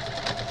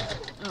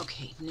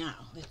 Okay, now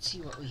let's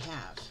see what we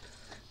have.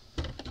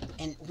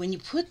 And when you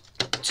put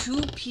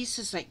two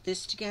pieces like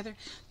this together,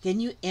 then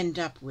you end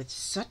up with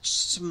such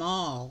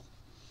small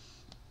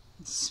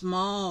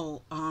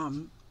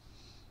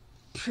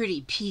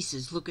pretty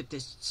pieces. Look at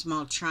this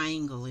small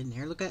triangle in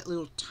there. Look at that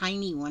little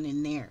tiny one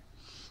in there.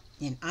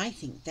 And I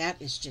think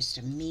that is just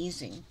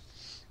amazing.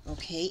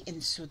 Okay,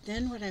 and so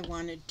then what I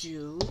want to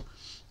do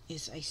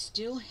is I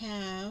still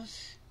have,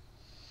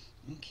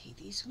 okay,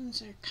 these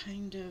ones are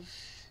kind of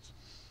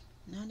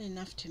not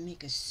enough to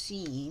make a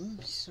seam,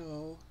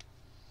 so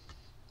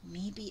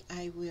maybe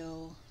I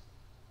will,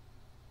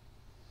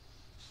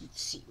 let's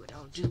see what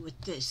I'll do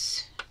with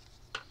this.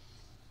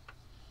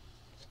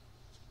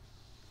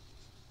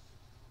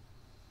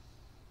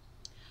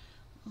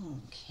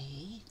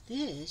 Okay,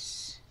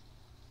 this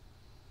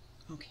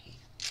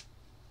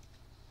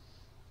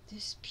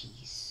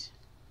piece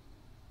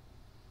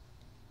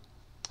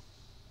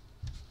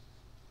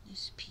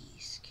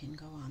can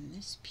go on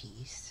this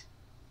piece.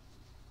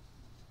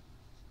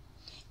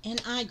 And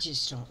I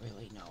just don't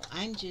really know.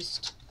 I'm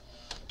just,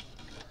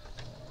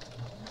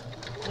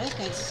 like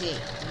I say,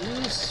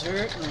 you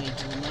certainly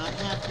do not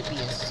have to be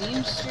a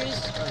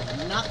seamstress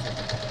or nothing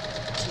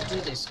to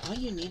do this. All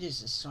you need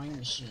is a sewing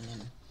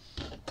machine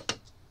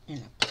and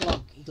a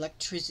plug,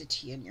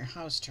 electricity in your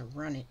house to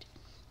run it.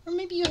 Or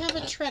maybe you have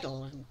a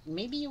treadle, and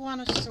maybe you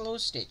want a slow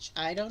stitch.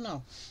 I don't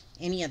know.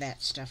 Any of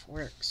that stuff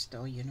works,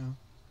 though, you know.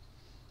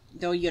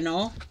 Though, you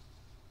know.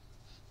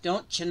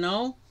 Don't you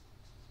know?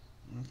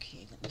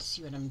 Okay, let me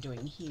see what I'm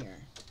doing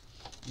here.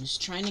 I'm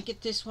just trying to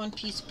get this one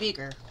piece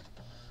bigger.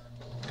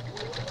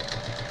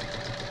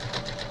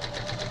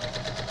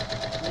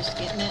 Just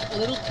getting that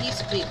little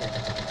piece bigger.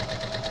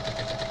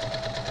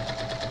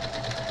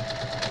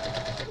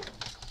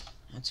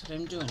 That's what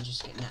I'm doing,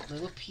 just getting that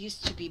little piece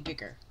to be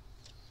bigger.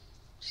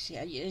 See,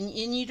 and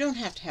you don't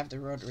have to have the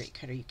rotary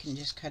cutter. You can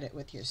just cut it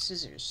with your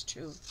scissors,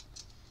 too.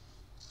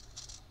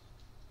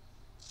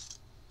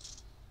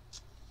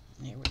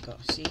 There we go,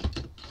 see?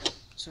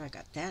 So I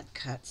got that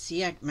cut.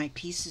 See, my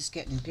piece is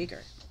getting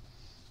bigger.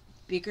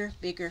 Bigger,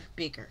 bigger,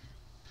 bigger.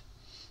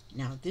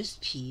 Now this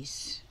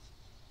piece,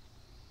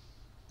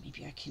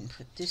 maybe I can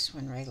put this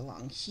one right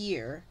along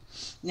here.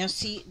 Now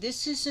see,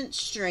 this isn't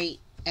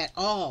straight at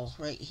all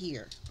right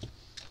here.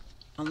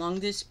 Along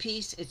this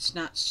piece, it's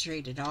not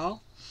straight at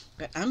all.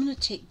 But I'm going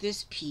to take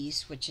this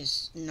piece, which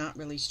is not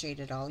really straight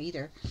at all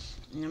either,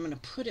 and I'm going to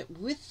put it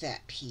with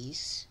that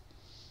piece.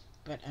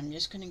 But I'm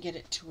just going to get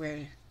it to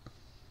where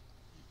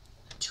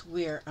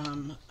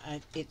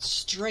it's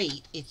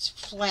straight, it's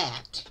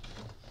flat,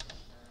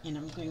 and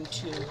I'm going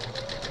to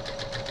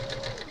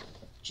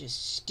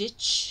just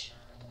stitch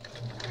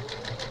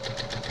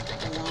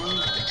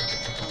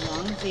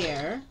along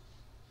there.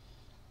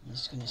 I'm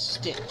just going to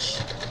stitch.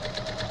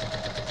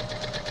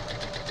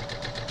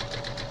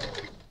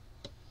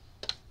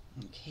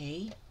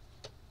 Okay.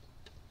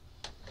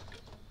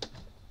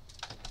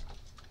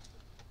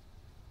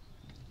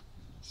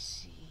 Let's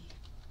see.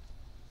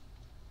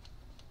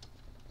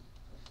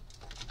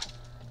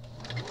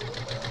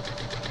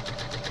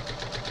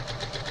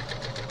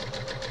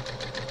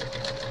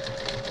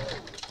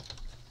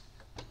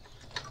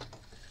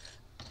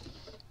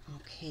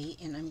 Okay,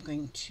 and I'm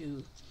going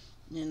to,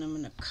 then I'm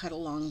going to cut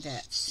along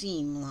that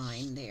seam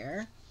line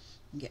there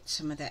and get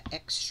some of that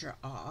extra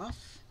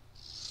off.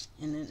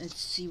 And then let's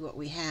see what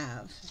we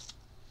have.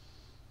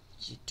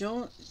 You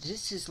don't,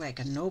 this is like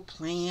a no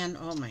plan.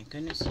 Oh my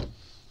goodness.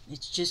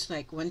 It's just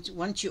like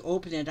once you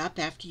open it up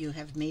after you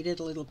have made it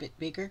a little bit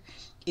bigger,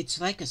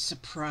 it's like a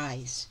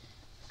surprise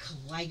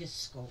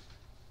kaleidoscope.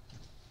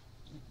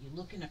 You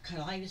look in a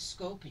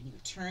kaleidoscope and you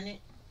turn it,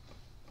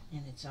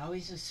 and it's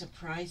always a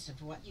surprise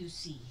of what you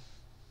see.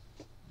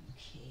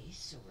 Okay,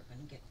 so we're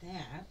going to get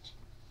that.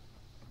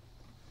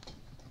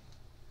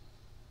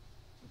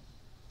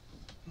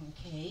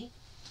 Okay.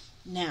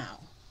 Now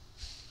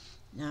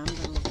I'm going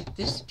to look at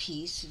this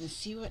piece and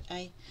see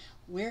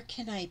where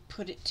can I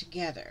put it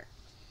together.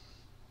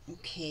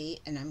 Okay,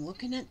 and I'm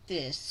looking at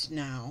this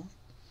now,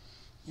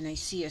 and I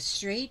see a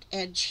straight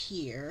edge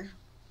here.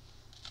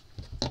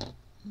 Let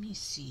me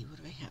see,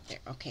 what do I have there?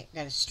 Okay,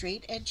 got a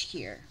straight edge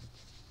here.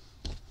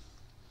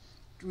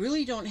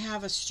 Really don't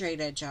have a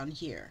straight edge on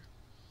here.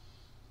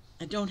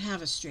 I don't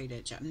have a straight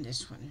edge on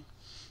this one,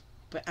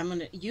 but I'm going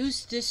to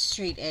use this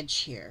straight edge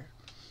here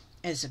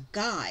as a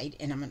guide,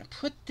 and I'm going to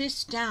put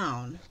this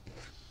down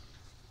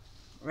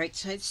right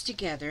sides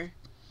together,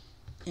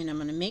 and I'm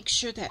going to make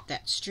sure that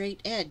that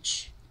straight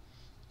edge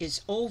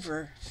is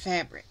over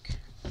fabric.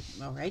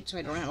 All right, so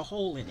I don't have a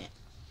hole in it.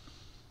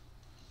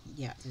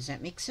 Yeah, does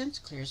that make sense?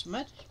 Clear as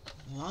mud.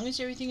 As long as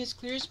everything is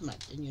clear as mud,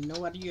 then you know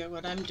what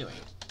I'm doing.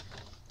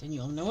 Then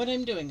you'll know what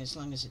I'm doing as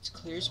long as it's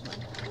clear as mud.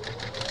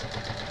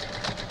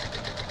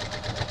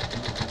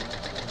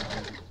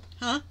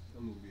 Huh?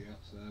 I'm gonna be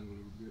outside a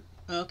little bit.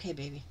 Okay,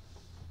 baby.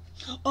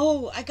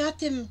 Oh, I got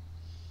them.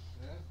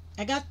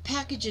 I got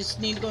packages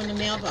need to go in the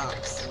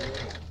mailbox.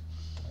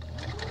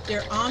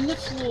 They're on the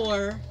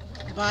floor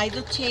by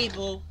the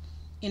table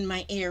in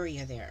my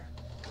area there.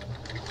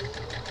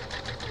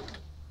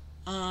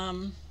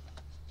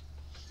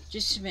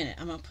 Just a minute.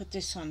 I'm gonna put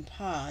this on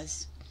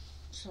pause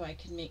so I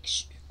can make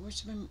sure.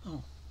 Where's my?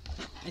 Oh,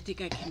 I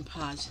think I can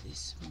pause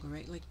this. I'm gonna go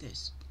right like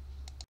this.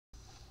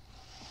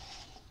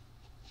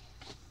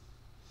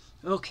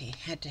 Okay,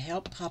 had to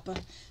help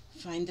Papa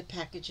find the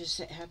packages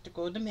that had to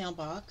go in the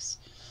mailbox,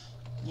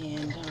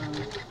 and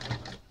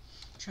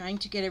trying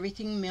to get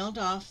everything mailed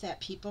off that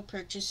people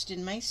purchased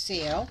in my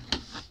sale.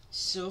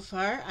 So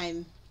far,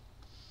 I've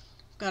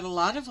got a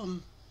lot of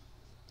them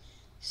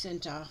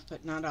sent off,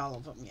 but not all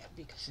of them yet,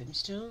 because I'm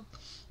still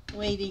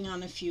waiting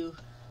on a few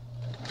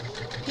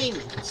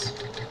payments.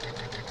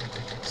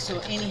 So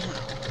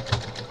anyhow,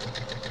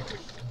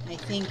 I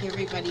thank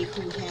everybody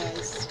who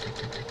has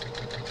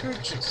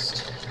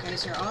purchased. You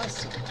guys are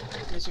awesome.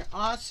 You guys are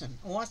awesome.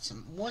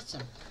 Awesome.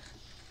 Awesome.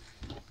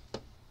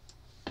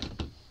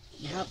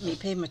 You helped me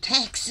pay my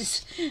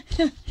taxes.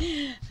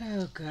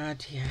 Oh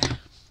God, yeah.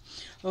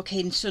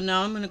 Okay, so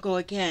now I'm going to go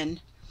again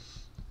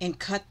and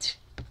cut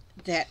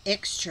that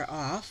extra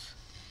off.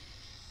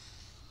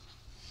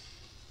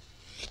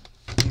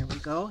 There we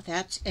go.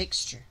 That's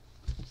extra.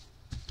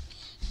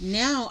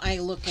 Now I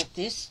look at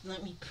this.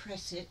 Let me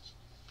press it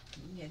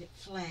and get it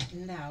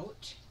flattened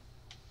out.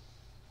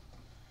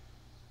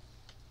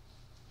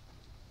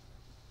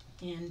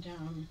 And,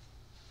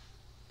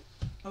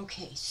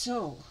 okay,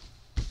 so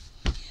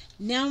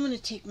now I'm going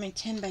to take my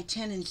 10 by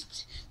 10 and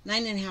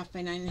 9.5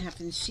 by 9.5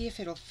 and see if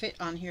it'll fit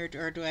on here,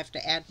 or do I have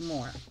to add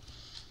more?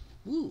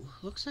 Ooh,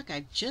 looks like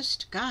I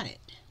just got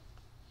it.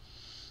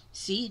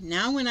 See,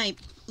 now when I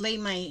lay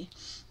my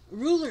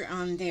ruler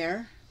on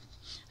there,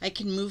 I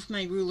can move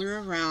my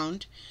ruler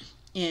around,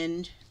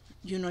 and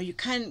you know, you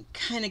kind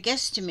of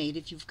guesstimate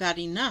if you've got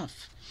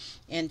enough.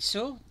 And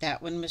so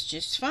that one was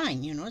just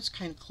fine. You know, it's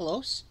kind of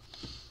close.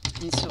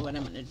 And so what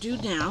I'm going to do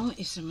now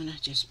is I'm going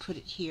to just put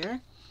it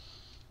here,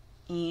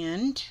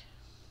 and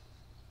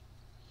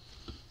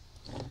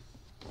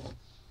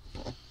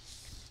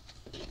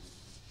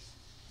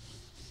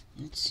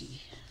let's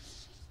see.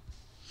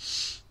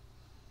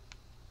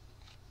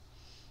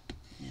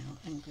 Now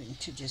I'm going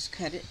to just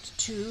cut it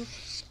to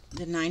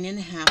the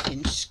 9.5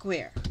 inch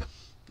square.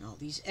 All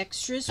these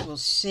extras will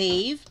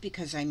save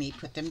because I may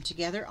put them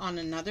together on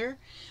another,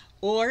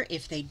 or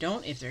if they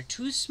don't, if they're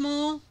too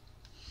small,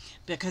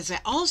 because I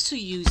also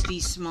use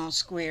these small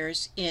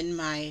squares in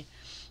my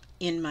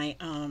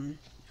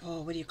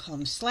oh, what do you call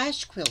them,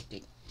 slash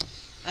quilting.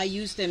 I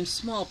use them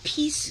small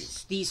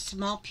pieces. These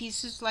small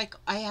pieces like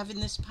I have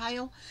in this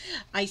pile,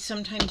 I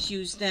sometimes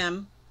use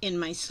them in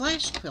my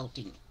slash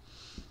quilting.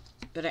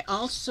 But I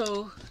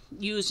also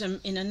use them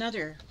in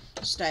another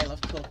style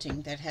of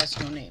quilting that has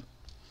no name,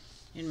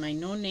 in my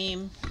no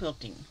name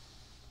quilting.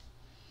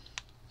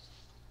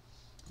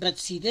 But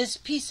see, this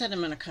piece that I'm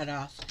going to cut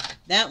off,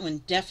 that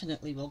one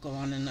definitely will go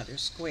on another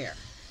square.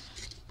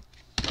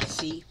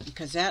 See,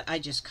 because that I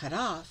just cut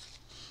off,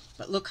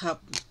 but look how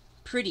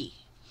pretty,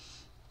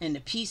 and the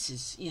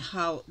pieces, you know,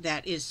 how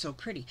that is so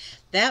pretty.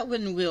 That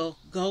one will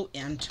go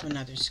into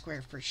another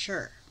square for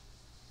sure.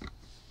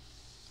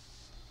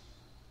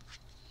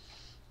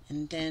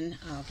 And then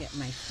I'll get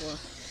my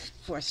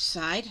fourth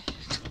side,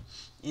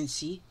 and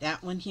see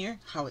that one here,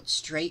 how it's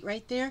straight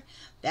right there.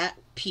 That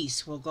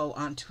piece will go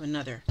onto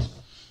another.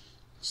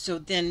 So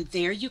then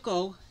there you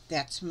go.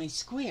 That's my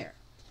square.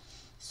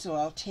 So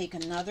I'll take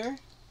another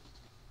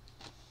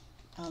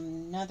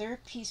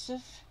piece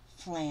of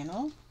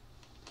flannel,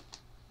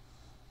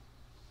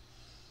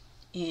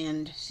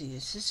 and see,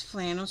 this is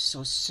flannel,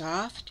 so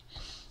soft.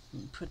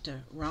 And put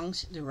the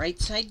right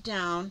side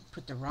down,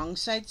 put the wrong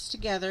sides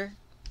together,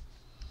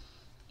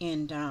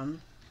 and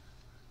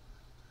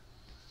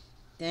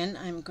then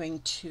I'm going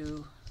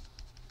to,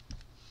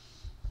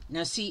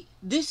 now see,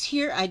 this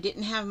here, I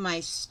didn't have my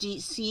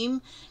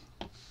seam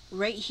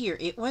right here.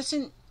 It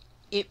wasn't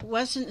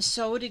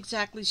sewed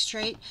exactly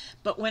straight,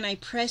 but when I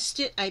pressed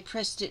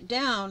it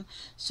down,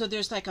 so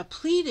there's like a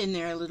pleat in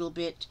there a little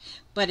bit,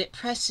 but it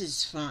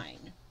presses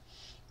fine.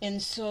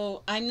 And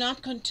so I'm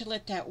not going to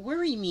let that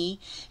worry me,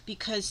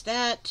 because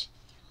that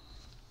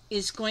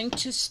is going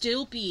to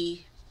still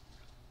be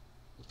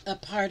a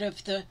part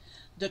of the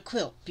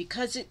quilt,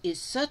 because it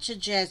is such a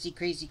jazzy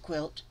crazy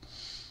quilt,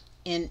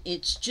 and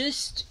it's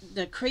just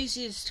the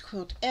craziest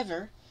quilt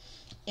ever,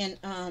 and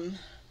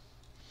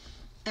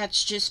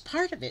that's just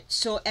part of it.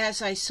 So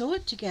as I sew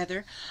it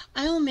together,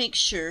 I'll make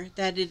sure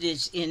that it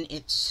is in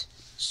its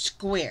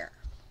square,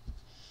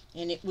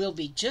 and it will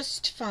be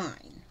just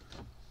fine.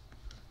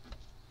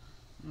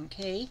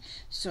 Okay,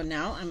 so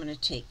now I'm going to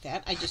take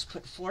that. I just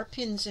put 4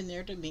 pins in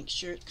there to make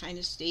sure it kind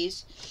of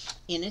stays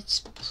in its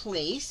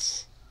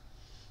place.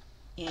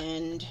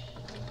 And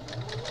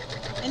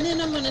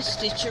then I'm going to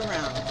stitch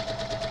around.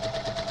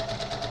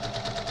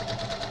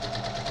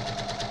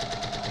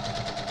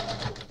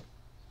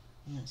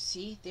 Now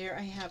see, there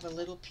I have a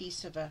little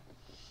piece of a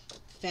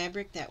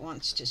fabric that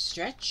wants to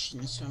stretch,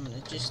 and so I'm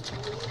going to just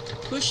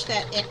push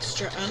that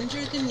extra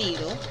under the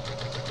needle,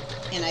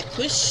 and I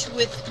push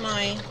with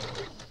my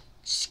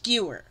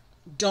skewer.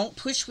 Don't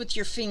push with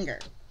your finger,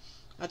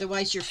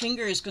 otherwise your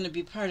finger is going to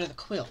be part of the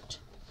quilt.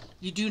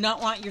 You do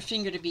not want your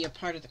finger to be a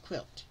part of the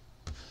quilt.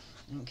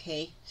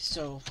 Okay,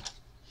 so,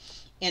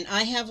 and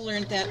I have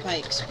learned that by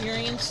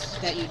experience,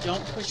 that you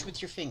don't push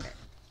with your finger.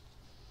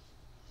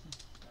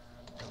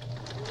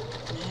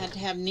 And I had to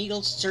have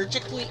needle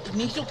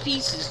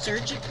pieces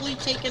surgically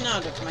taken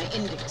out of my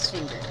index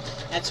finger.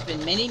 That's been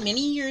many,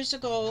 many years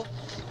ago,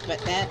 but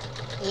that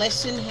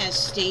lesson has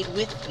stayed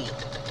with me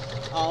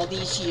all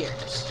these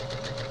years.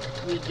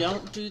 We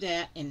don't do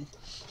that. And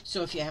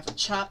so if you have a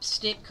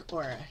chopstick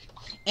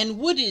and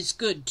wood is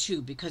good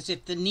too, because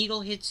if the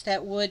needle hits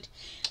that wood,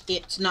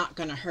 it's not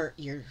going to hurt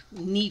your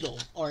needle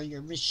or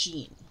your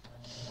machine.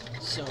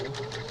 So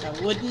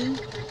a wooden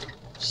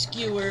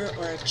skewer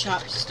or a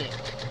chopstick.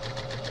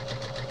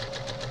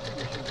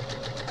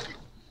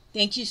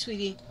 Thank you,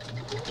 sweetie.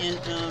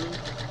 And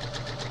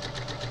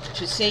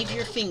to save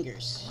your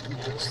fingers.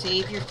 Now,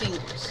 save your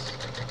fingers.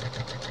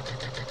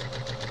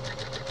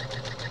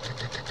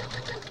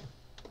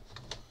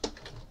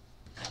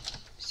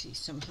 See,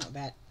 somehow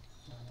that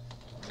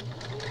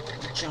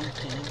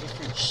jumped in a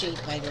different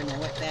shape. I don't know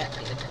what that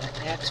did, but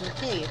that's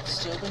okay. It's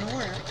still going to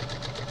work.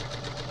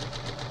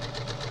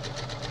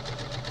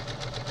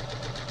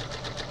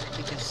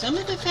 Because some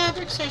of the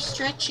fabrics are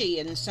stretchy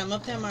and some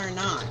of them are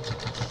not.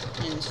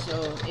 And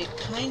so it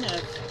kind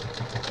of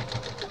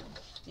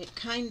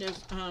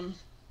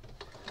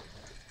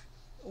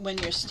when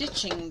you're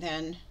stitching,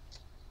 then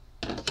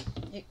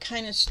it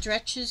kind of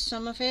stretches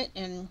some of it,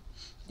 and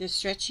the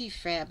stretchy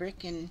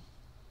fabric and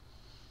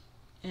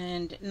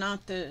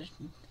not the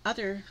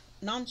other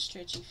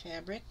non-stretchy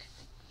fabric.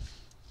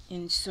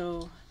 And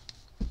so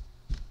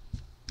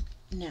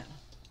now,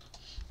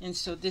 and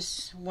so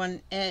this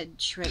one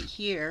edge right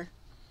here,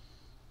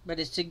 but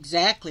it's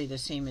exactly the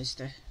same as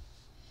the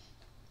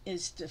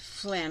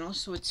flannel,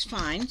 so it's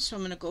fine. So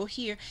I'm going to go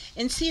here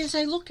and see, as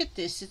I look at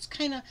this, it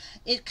kind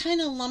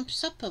of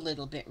lumps up a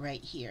little bit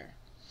right here,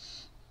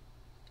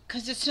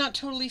 because it's not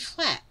totally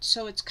flat,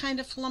 so it's kind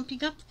of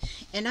lumping up,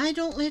 and I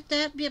don't let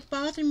that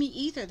bother me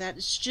either. That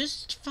is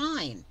just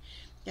fine.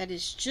 That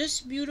is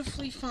just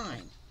beautifully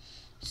fine.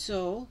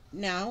 So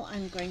now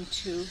I'm going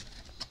to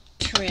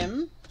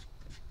trim.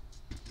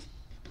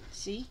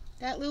 See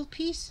that little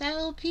piece? That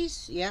little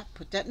piece? Yeah,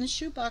 put that in the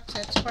shoebox.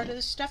 That's part of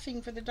the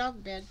stuffing for the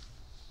dog bed.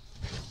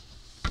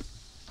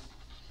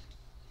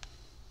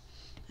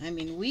 I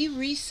mean, we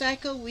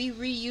recycle, we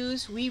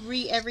reuse,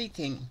 we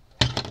everything.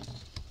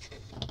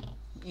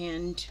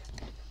 And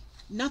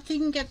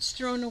nothing gets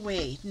thrown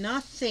away.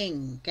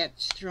 Nothing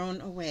gets thrown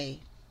away.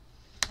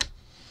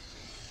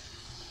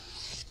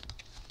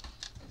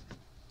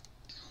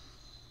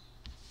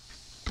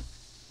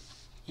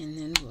 And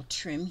then we'll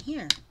trim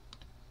here.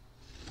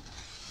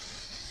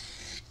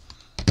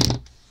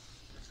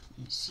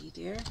 You see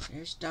there?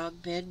 There's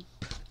dog bed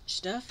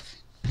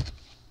stuff.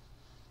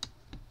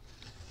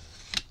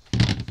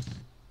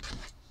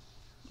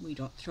 We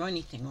don't throw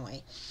anything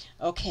away.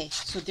 Okay,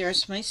 so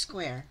there's my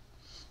square.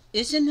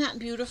 Isn't that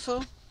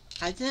beautiful?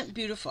 Isn't that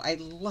beautiful? I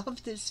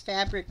love this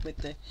fabric with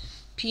the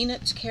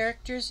Peanuts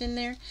characters in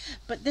there.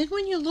 But then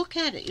when you look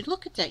at it, you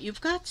look at that,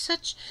 you've got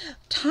such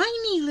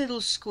tiny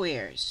little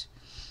squares.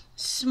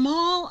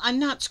 Small, I'm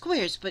not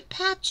squares, but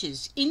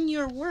patches in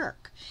your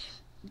work.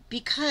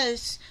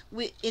 Because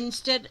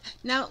instead,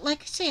 now,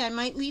 like I say, I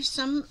might leave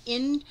some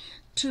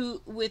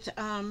with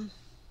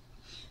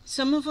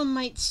some of them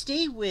might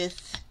stay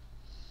with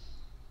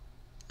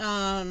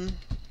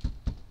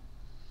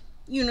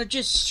you know,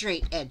 just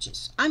straight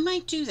edges. I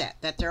might do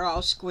that they're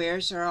all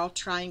squares or all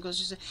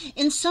triangles.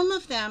 And some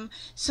of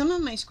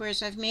my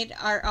squares I've made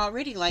are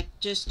already like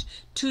just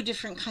 2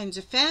 different kinds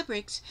of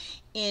fabrics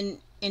and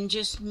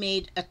just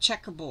made a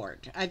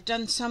checkerboard. I've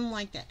done some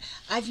like that.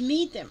 I've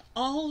made them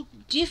all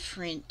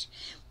different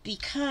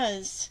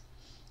because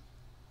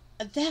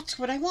that's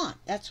what I want.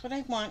 That's what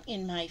I want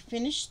in my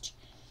finished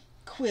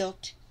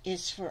quilt,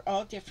 is for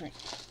all different.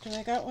 Do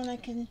I got one I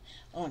can...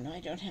 Oh, no, I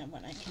don't have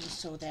one I can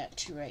sew that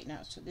to right now.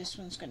 So this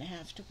one's going to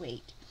have to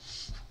wait.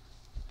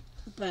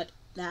 But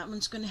That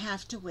one's going to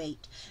have to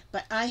wait.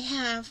 But I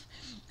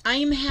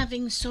am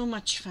having so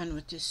much fun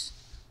with this,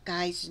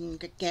 guys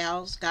and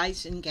gals.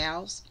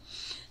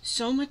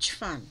 So much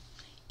fun.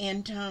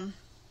 And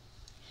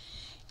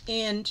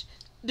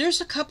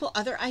there's a couple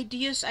other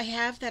ideas I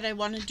have that I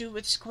want to do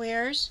with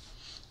squares.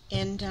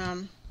 And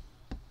I'm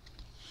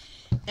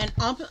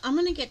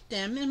going to get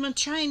them, and I'm going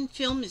to try and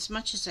film as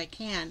much as I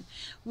can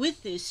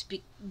with this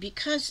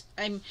because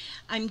I'm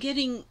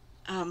getting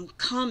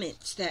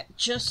comments that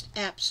just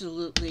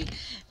absolutely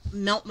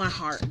melt my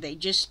heart.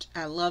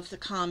 I love the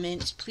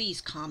comments.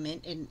 Please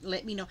comment and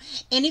let me know.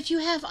 And if you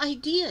have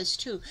ideas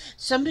too.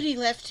 Somebody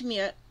left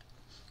me oh,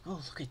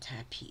 look at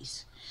that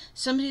piece.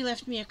 Somebody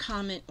left me a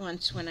comment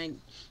once when I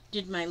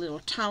did my little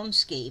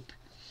townscape.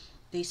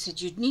 They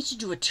said, you need to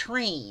do a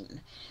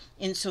train.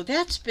 And so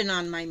that's been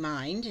on my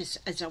mind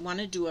as I want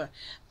to do a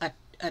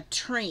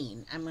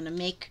train. I'm going to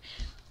make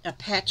a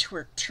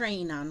patchwork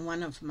train on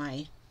one of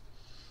my...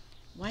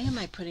 Why am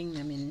I putting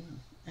them in?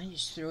 I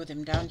just throw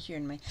them down here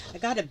in I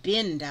got a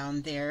bin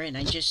down there, and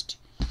I just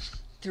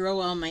throw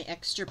all my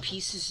extra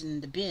pieces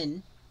in the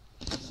bin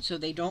so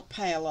they don't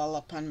pile all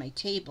up on my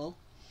table.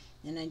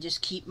 And I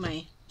just keep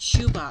my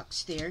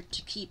shoebox there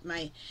to keep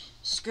my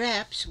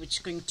scraps, which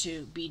is going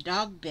to be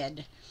dog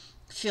bed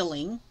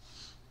filling.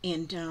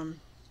 And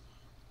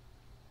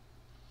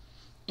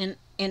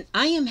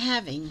I am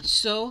having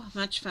so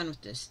much fun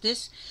with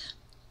this.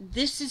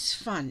 This is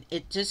fun.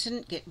 It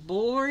doesn't get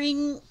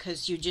boring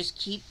because you just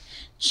keep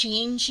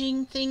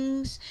changing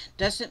things.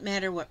 Doesn't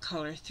matter what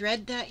color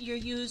thread that you're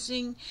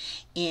using.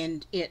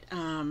 And it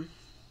I'm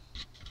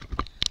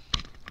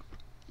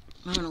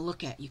going to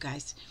look at you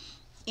guys.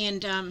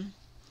 And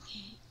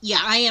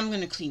yeah, I am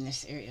going to clean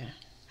this area.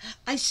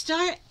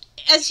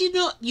 As you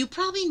know, you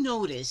probably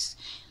notice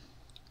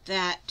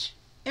that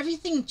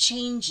everything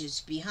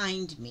changes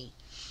behind me,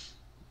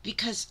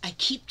 because I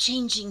keep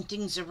changing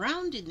things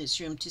around in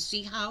this room to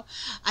see how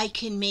I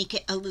can make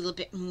it a little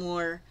bit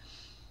more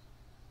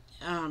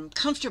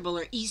comfortable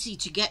or easy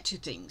to get to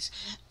things.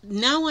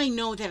 Now I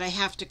know that I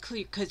have to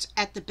clear, because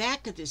at the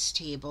back of this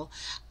table,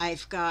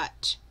 I've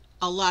got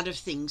a lot of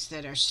things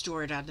that are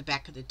stored on the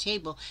back of the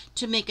table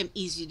to make them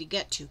easy to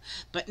get to.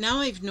 But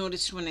now I've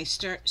noticed when I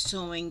start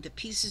sewing the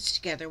pieces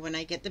together, when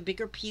I get the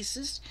bigger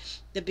pieces,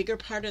 the bigger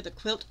part of the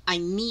quilt, I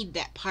need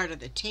that part of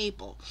the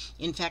table.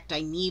 In fact,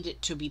 I need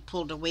it to be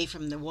pulled away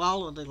from the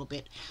wall a little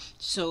bit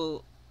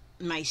so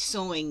my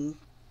sewing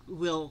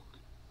will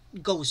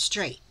go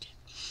straight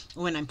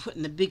when I'm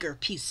putting the bigger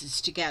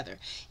pieces together.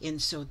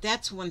 And so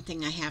that's one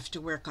thing I have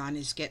to work on,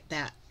 is get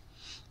that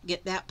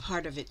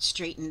part of it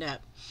straightened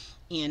up.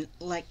 And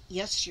like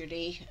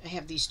yesterday, I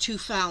have these two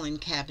filing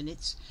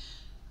cabinets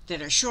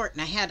that are short,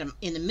 and I had them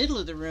in the middle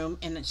of the room,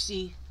 and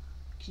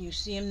can you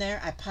see them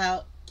there? I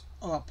piled,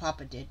 oh,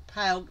 Papa did,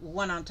 piled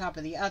one on top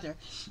of the other,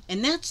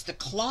 and that's the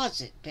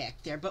closet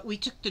back there, but we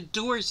took the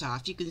doors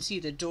off. You can see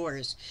the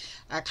doors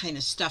are kind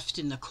of stuffed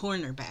in the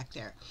corner back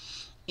there.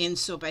 And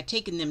so by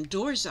taking them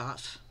doors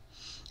off,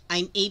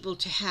 I'm able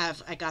to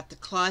have, I got the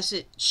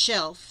closet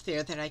shelf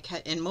there that I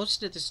cut, and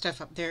most of the stuff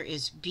up there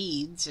is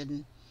beads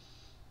and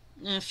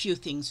a few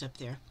things up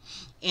there.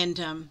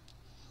 And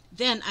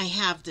then I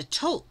have the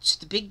totes,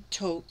 the big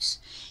totes,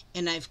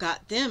 and I've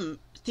got them,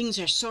 things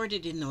are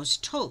sorted in those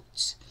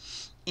totes.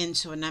 And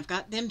so, and I've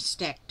got them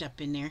stacked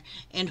up in there,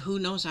 and who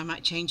knows, I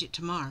might change it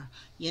tomorrow.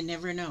 You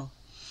never know.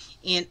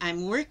 And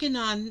I'm working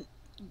on,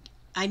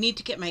 I need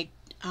to get my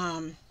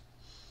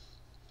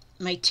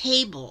my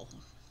table.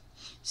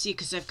 See,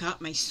 because I've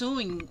got my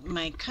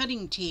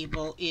cutting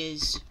table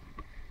is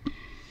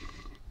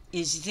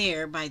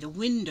there by the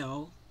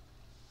window.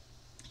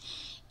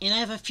 And I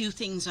have a few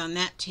things on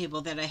that table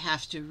that I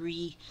have to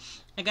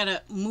I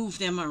gotta move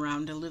them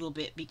around a little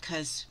bit,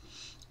 because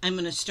I'm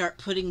gonna start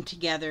putting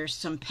together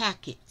some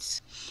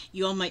packets.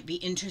 You all might be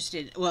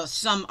interested, well,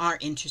 some are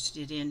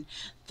interested in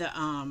the,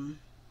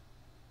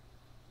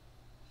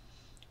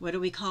 what do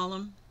we call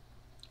them?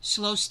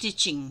 Slow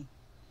stitching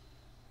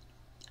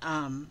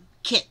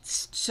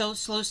kits. Slow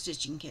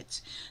stitching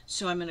kits.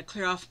 So I'm gonna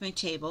clear off my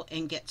table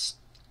and get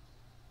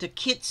the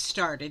kits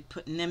started,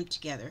 putting them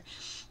together.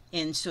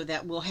 And so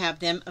that we'll have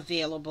them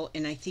available,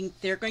 and I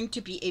think they're going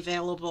to be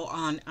available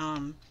on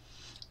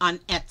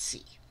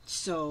Etsy.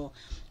 So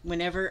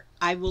whenever,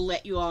 I will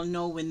let you all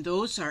know when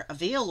those are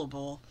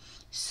available,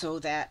 so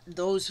that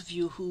those of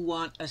you who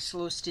want a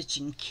slow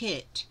stitching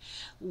kit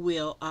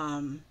will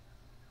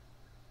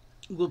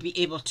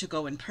be able to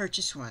go and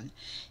purchase one.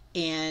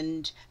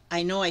 And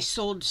I know I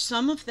sold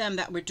some of them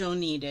that were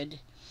donated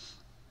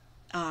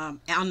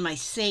on my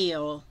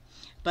sale,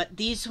 but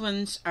these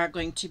ones are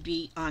going to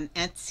be on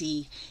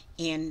Etsy,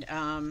 and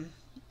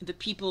the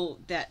people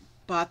that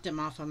bought them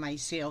off of my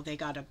sale, they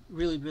got a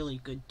really,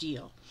 really good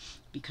deal,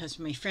 because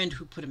my friend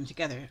who put them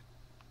together,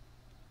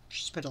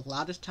 she spent a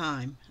lot of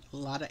time, a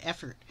lot of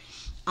effort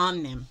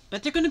on them.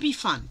 But they're going to be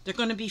fun. They're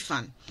going to be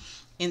fun.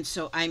 And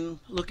so I'm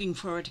looking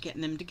forward to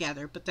getting them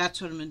together. But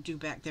that's what I'm going to do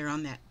back there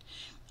on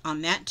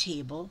that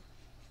table.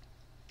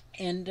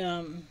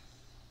 And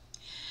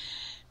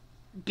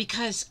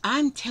because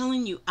I'm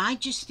telling you, I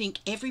just think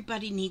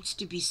everybody needs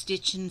to be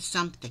stitching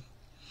something.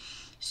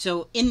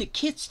 So in the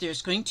kits,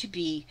 there's going to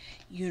be,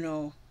 you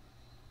know,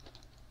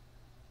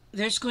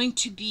 there's going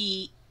to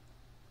be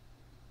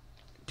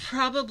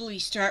probably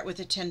start with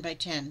a 10 by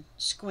 10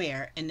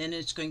 square, and then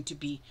it's going to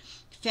be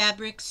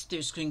fabrics,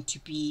 there's going to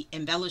be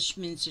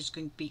embellishments, there's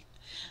going to be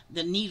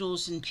the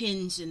needles and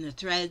pins and the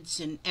threads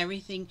and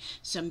everything,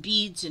 some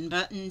beads and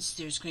buttons.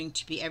 There's going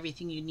to be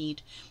everything you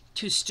need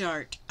to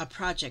start a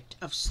project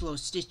of slow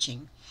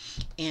stitching.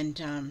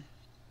 And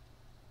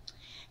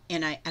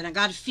I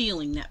got a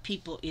feeling that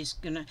people is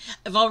gonna,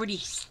 I've already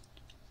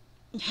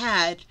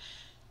had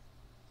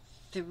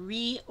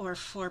 3 or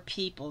 4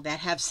 people that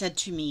have said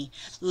to me,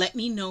 let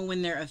me know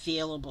when they're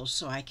available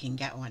so I can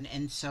get one.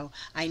 And so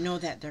I know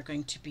that they're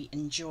going to be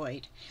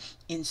enjoyed.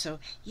 And so,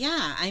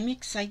 yeah, I'm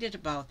excited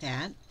about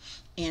that.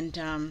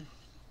 And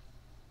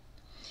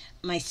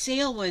my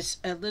sale was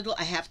a little,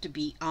 I have to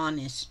be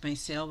honest, my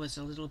sale was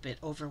a little bit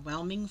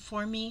overwhelming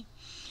for me.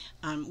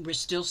 We're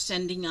still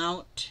sending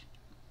out,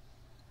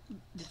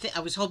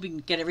 I was hoping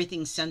to get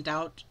everything sent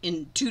out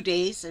in 2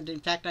 days. And in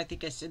fact, I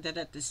think I said that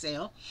at the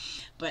sale.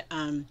 But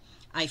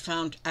I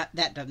found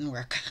that doesn't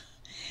work.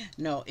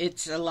 No,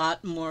 it's a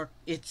lot more,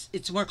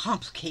 it's more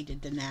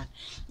complicated than that.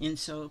 And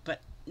so,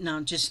 but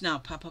now, just now,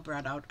 Papa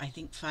brought out, I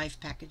think, 5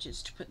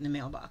 packages to put in the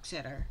mailbox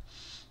that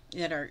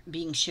are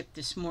being shipped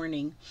this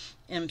morning.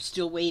 I'm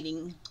still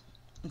waiting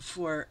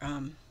for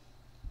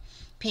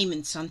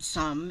payments on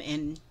some,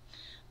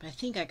 but I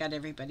think I got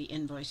everybody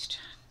invoiced.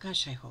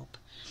 Gosh, I hope.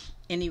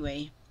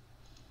 Anyway,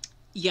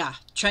 yeah,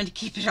 trying to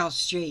keep it all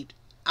straight.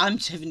 I'm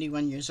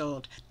 71 years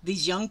old.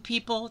 These young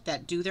people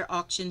that do their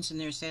auctions and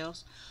their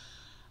sales,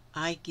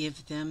 I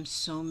give them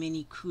so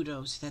many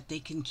kudos that they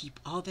can keep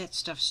all that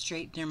stuff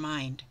straight in their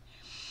mind.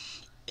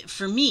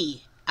 For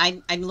me,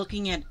 I'm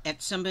looking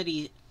at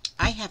somebody,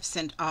 I have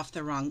sent off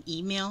the wrong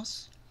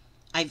emails.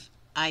 I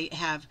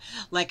have,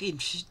 like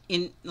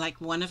in like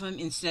one of them,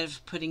 instead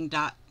of putting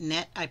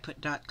 .net, I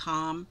put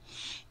 .com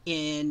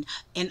in,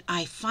 and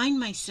I find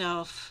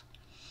myself,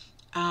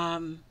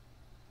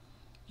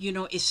 you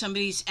know, if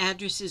somebody's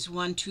address is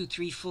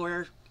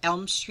 1234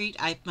 Elm Street,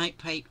 I might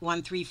put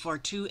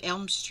 1342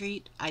 Elm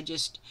Street.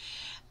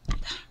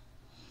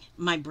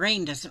 My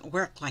brain doesn't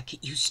work like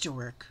it used to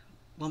work.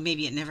 Well,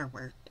 maybe it never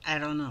worked. I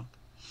don't know.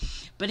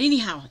 But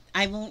anyhow,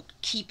 I won't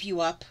keep you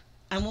up.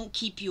 I won't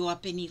keep you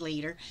up any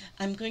later.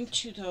 I'm going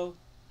to, though,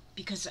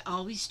 because I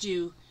always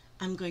do,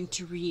 I'm going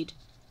to read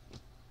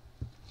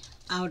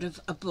out of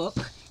a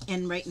book.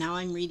 And right now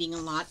I'm reading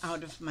a lot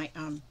out of my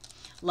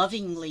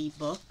Lovingly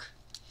book,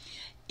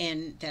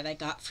 and that I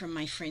got from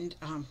my friend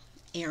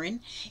Erin,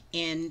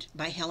 and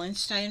by Helen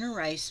Steiner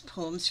Rice,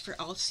 Poems for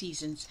All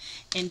Seasons.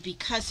 And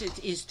because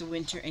it is the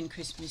winter and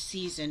Christmas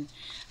season,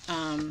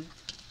 I'm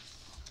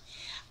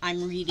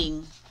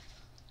reading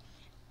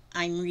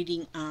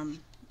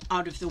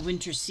out of the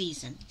winter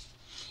season.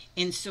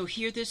 And so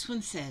here this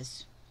one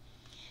says,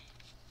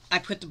 I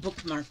put the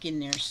bookmark in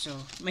there,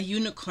 so my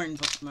unicorn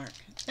bookmark.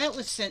 That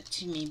was sent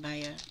to me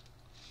by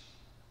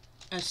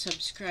a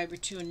subscriber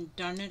too, and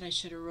darn it, I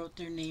should have wrote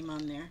their name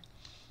on there.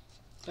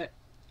 But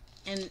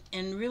and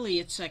really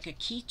it's like a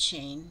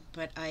keychain,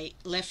 but I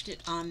left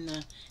it on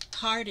the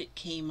card it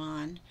came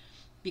on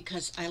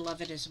because I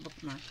love it as a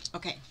bookmark.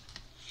 Okay.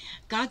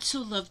 God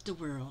so loved the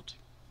world.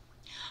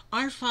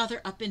 Our Father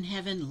up in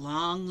heaven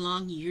long,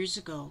 long years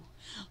ago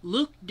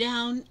looked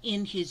down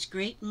in his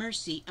great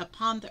mercy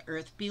upon the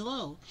earth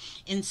below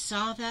and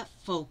saw that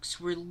folks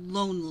were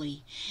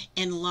lonely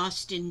and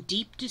lost in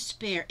deep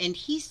despair, and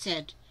he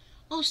said,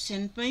 "Oh,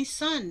 send my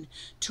son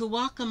to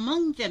walk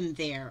among them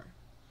there,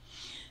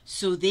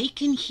 so they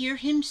can hear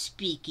him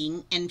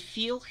speaking and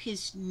feel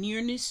his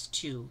nearness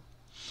too,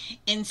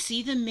 and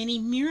see the many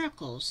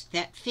miracles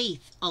that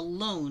faith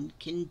alone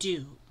can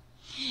do."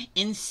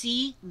 And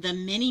see the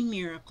many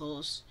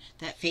miracles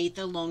that faith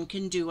alone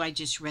can do. I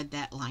just read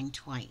that line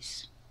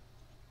twice.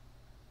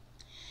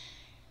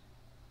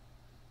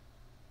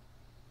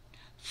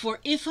 For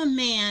if a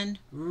man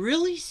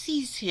really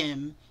sees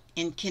him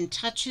and can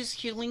touch his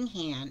healing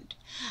hand,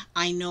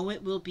 I know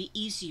it will be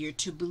easier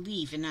to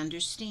believe and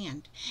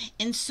understand.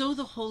 And so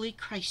the Holy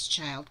Christ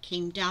child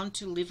came down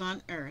to live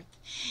on earth,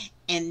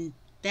 and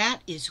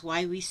that is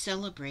why we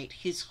celebrate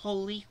his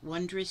holy,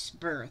 wondrous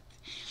birth.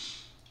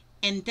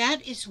 And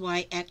that is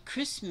why at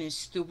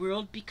Christmas the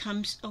world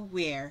becomes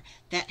aware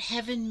that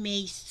heaven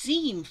may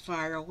seem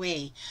far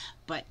away,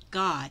 but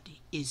God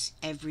is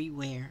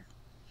everywhere.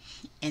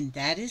 And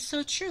that is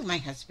so true. My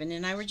husband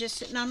and I were just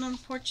sitting out on the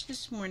porch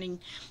this morning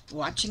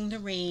watching the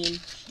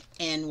rain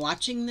and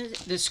watching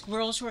the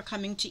squirrels were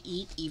coming to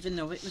eat even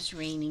though it was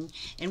raining.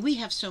 And we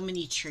have so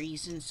many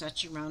trees and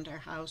such around our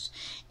house.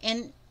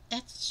 And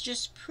that's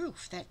just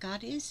proof that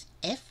God is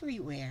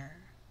everywhere.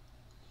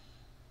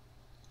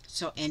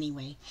 So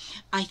anyway,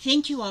 I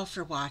thank you all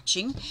for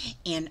watching,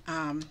 and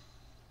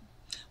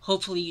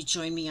hopefully you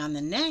join me on the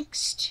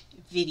next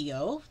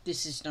video.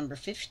 This is number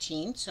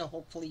 15, so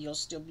hopefully you'll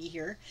still be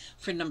here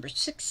for number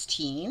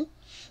 16.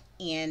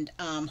 and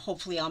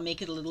hopefully I'll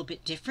make it a little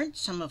bit different.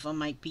 Some of them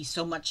might be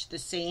so much the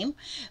same,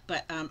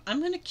 but I'm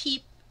going to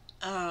keep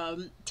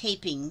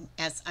taping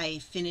as I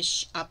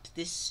finish up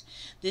this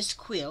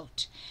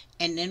quilt,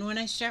 and then when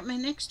I start my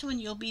next one,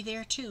 you'll be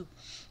there too.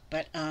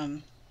 But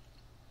I'm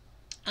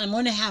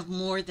going to have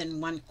more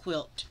than one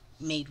quilt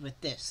made with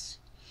this.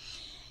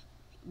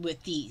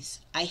 With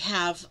these, I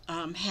have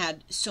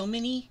had so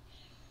many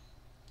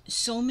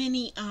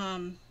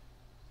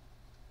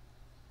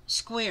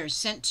squares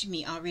sent to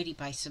me already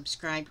by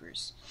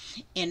subscribers,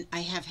 and I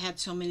have had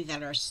so many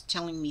that are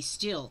telling me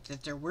still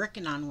that they're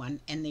working on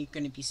one and they're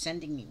going to be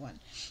sending me one.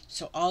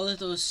 So all of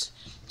those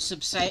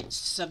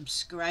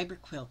subscriber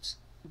quilts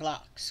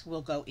blocks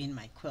will go in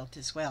my quilt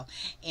as well.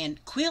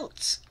 And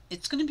quilts,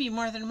 it's going to be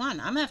more than one.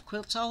 I'm going to have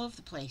quilts all over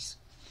the place,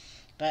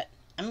 but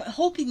I'm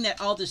hoping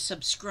that all the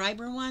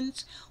subscriber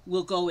ones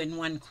will go in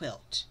one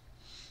quilt.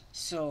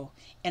 So,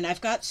 and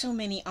I've got so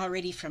many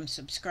already from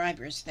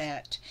subscribers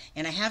that,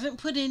 and I haven't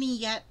put any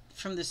yet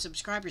from the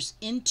subscribers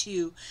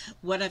into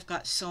what I've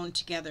got sewn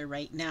together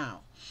right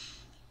now.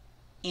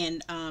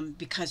 And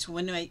because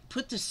when I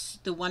put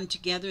the one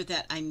together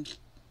that I'm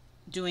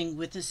doing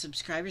with the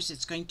subscribers,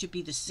 it's going to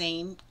be the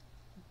same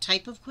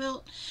type of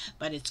quilt,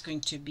 but it's going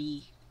to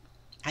be,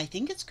 I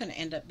think it's going to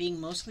end up being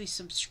mostly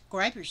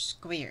subscriber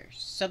squares.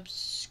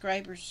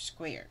 Subscriber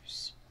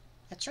squares.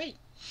 That's right.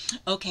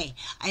 Okay,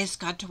 I ask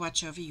God to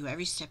watch over you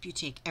every step you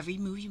take, every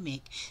move you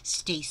make.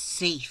 Stay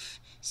safe,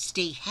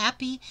 stay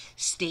happy,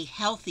 stay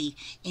healthy,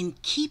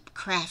 and keep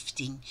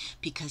crafting,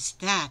 because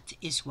that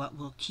is what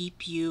will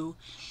keep you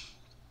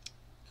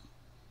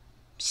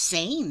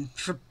sane,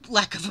 for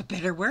lack of a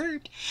better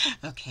word.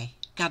 Okay,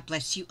 God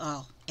bless you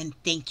all, and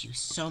thank you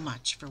so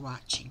much for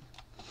watching.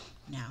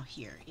 Now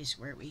here is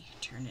where we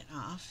turn it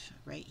off,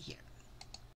 right here.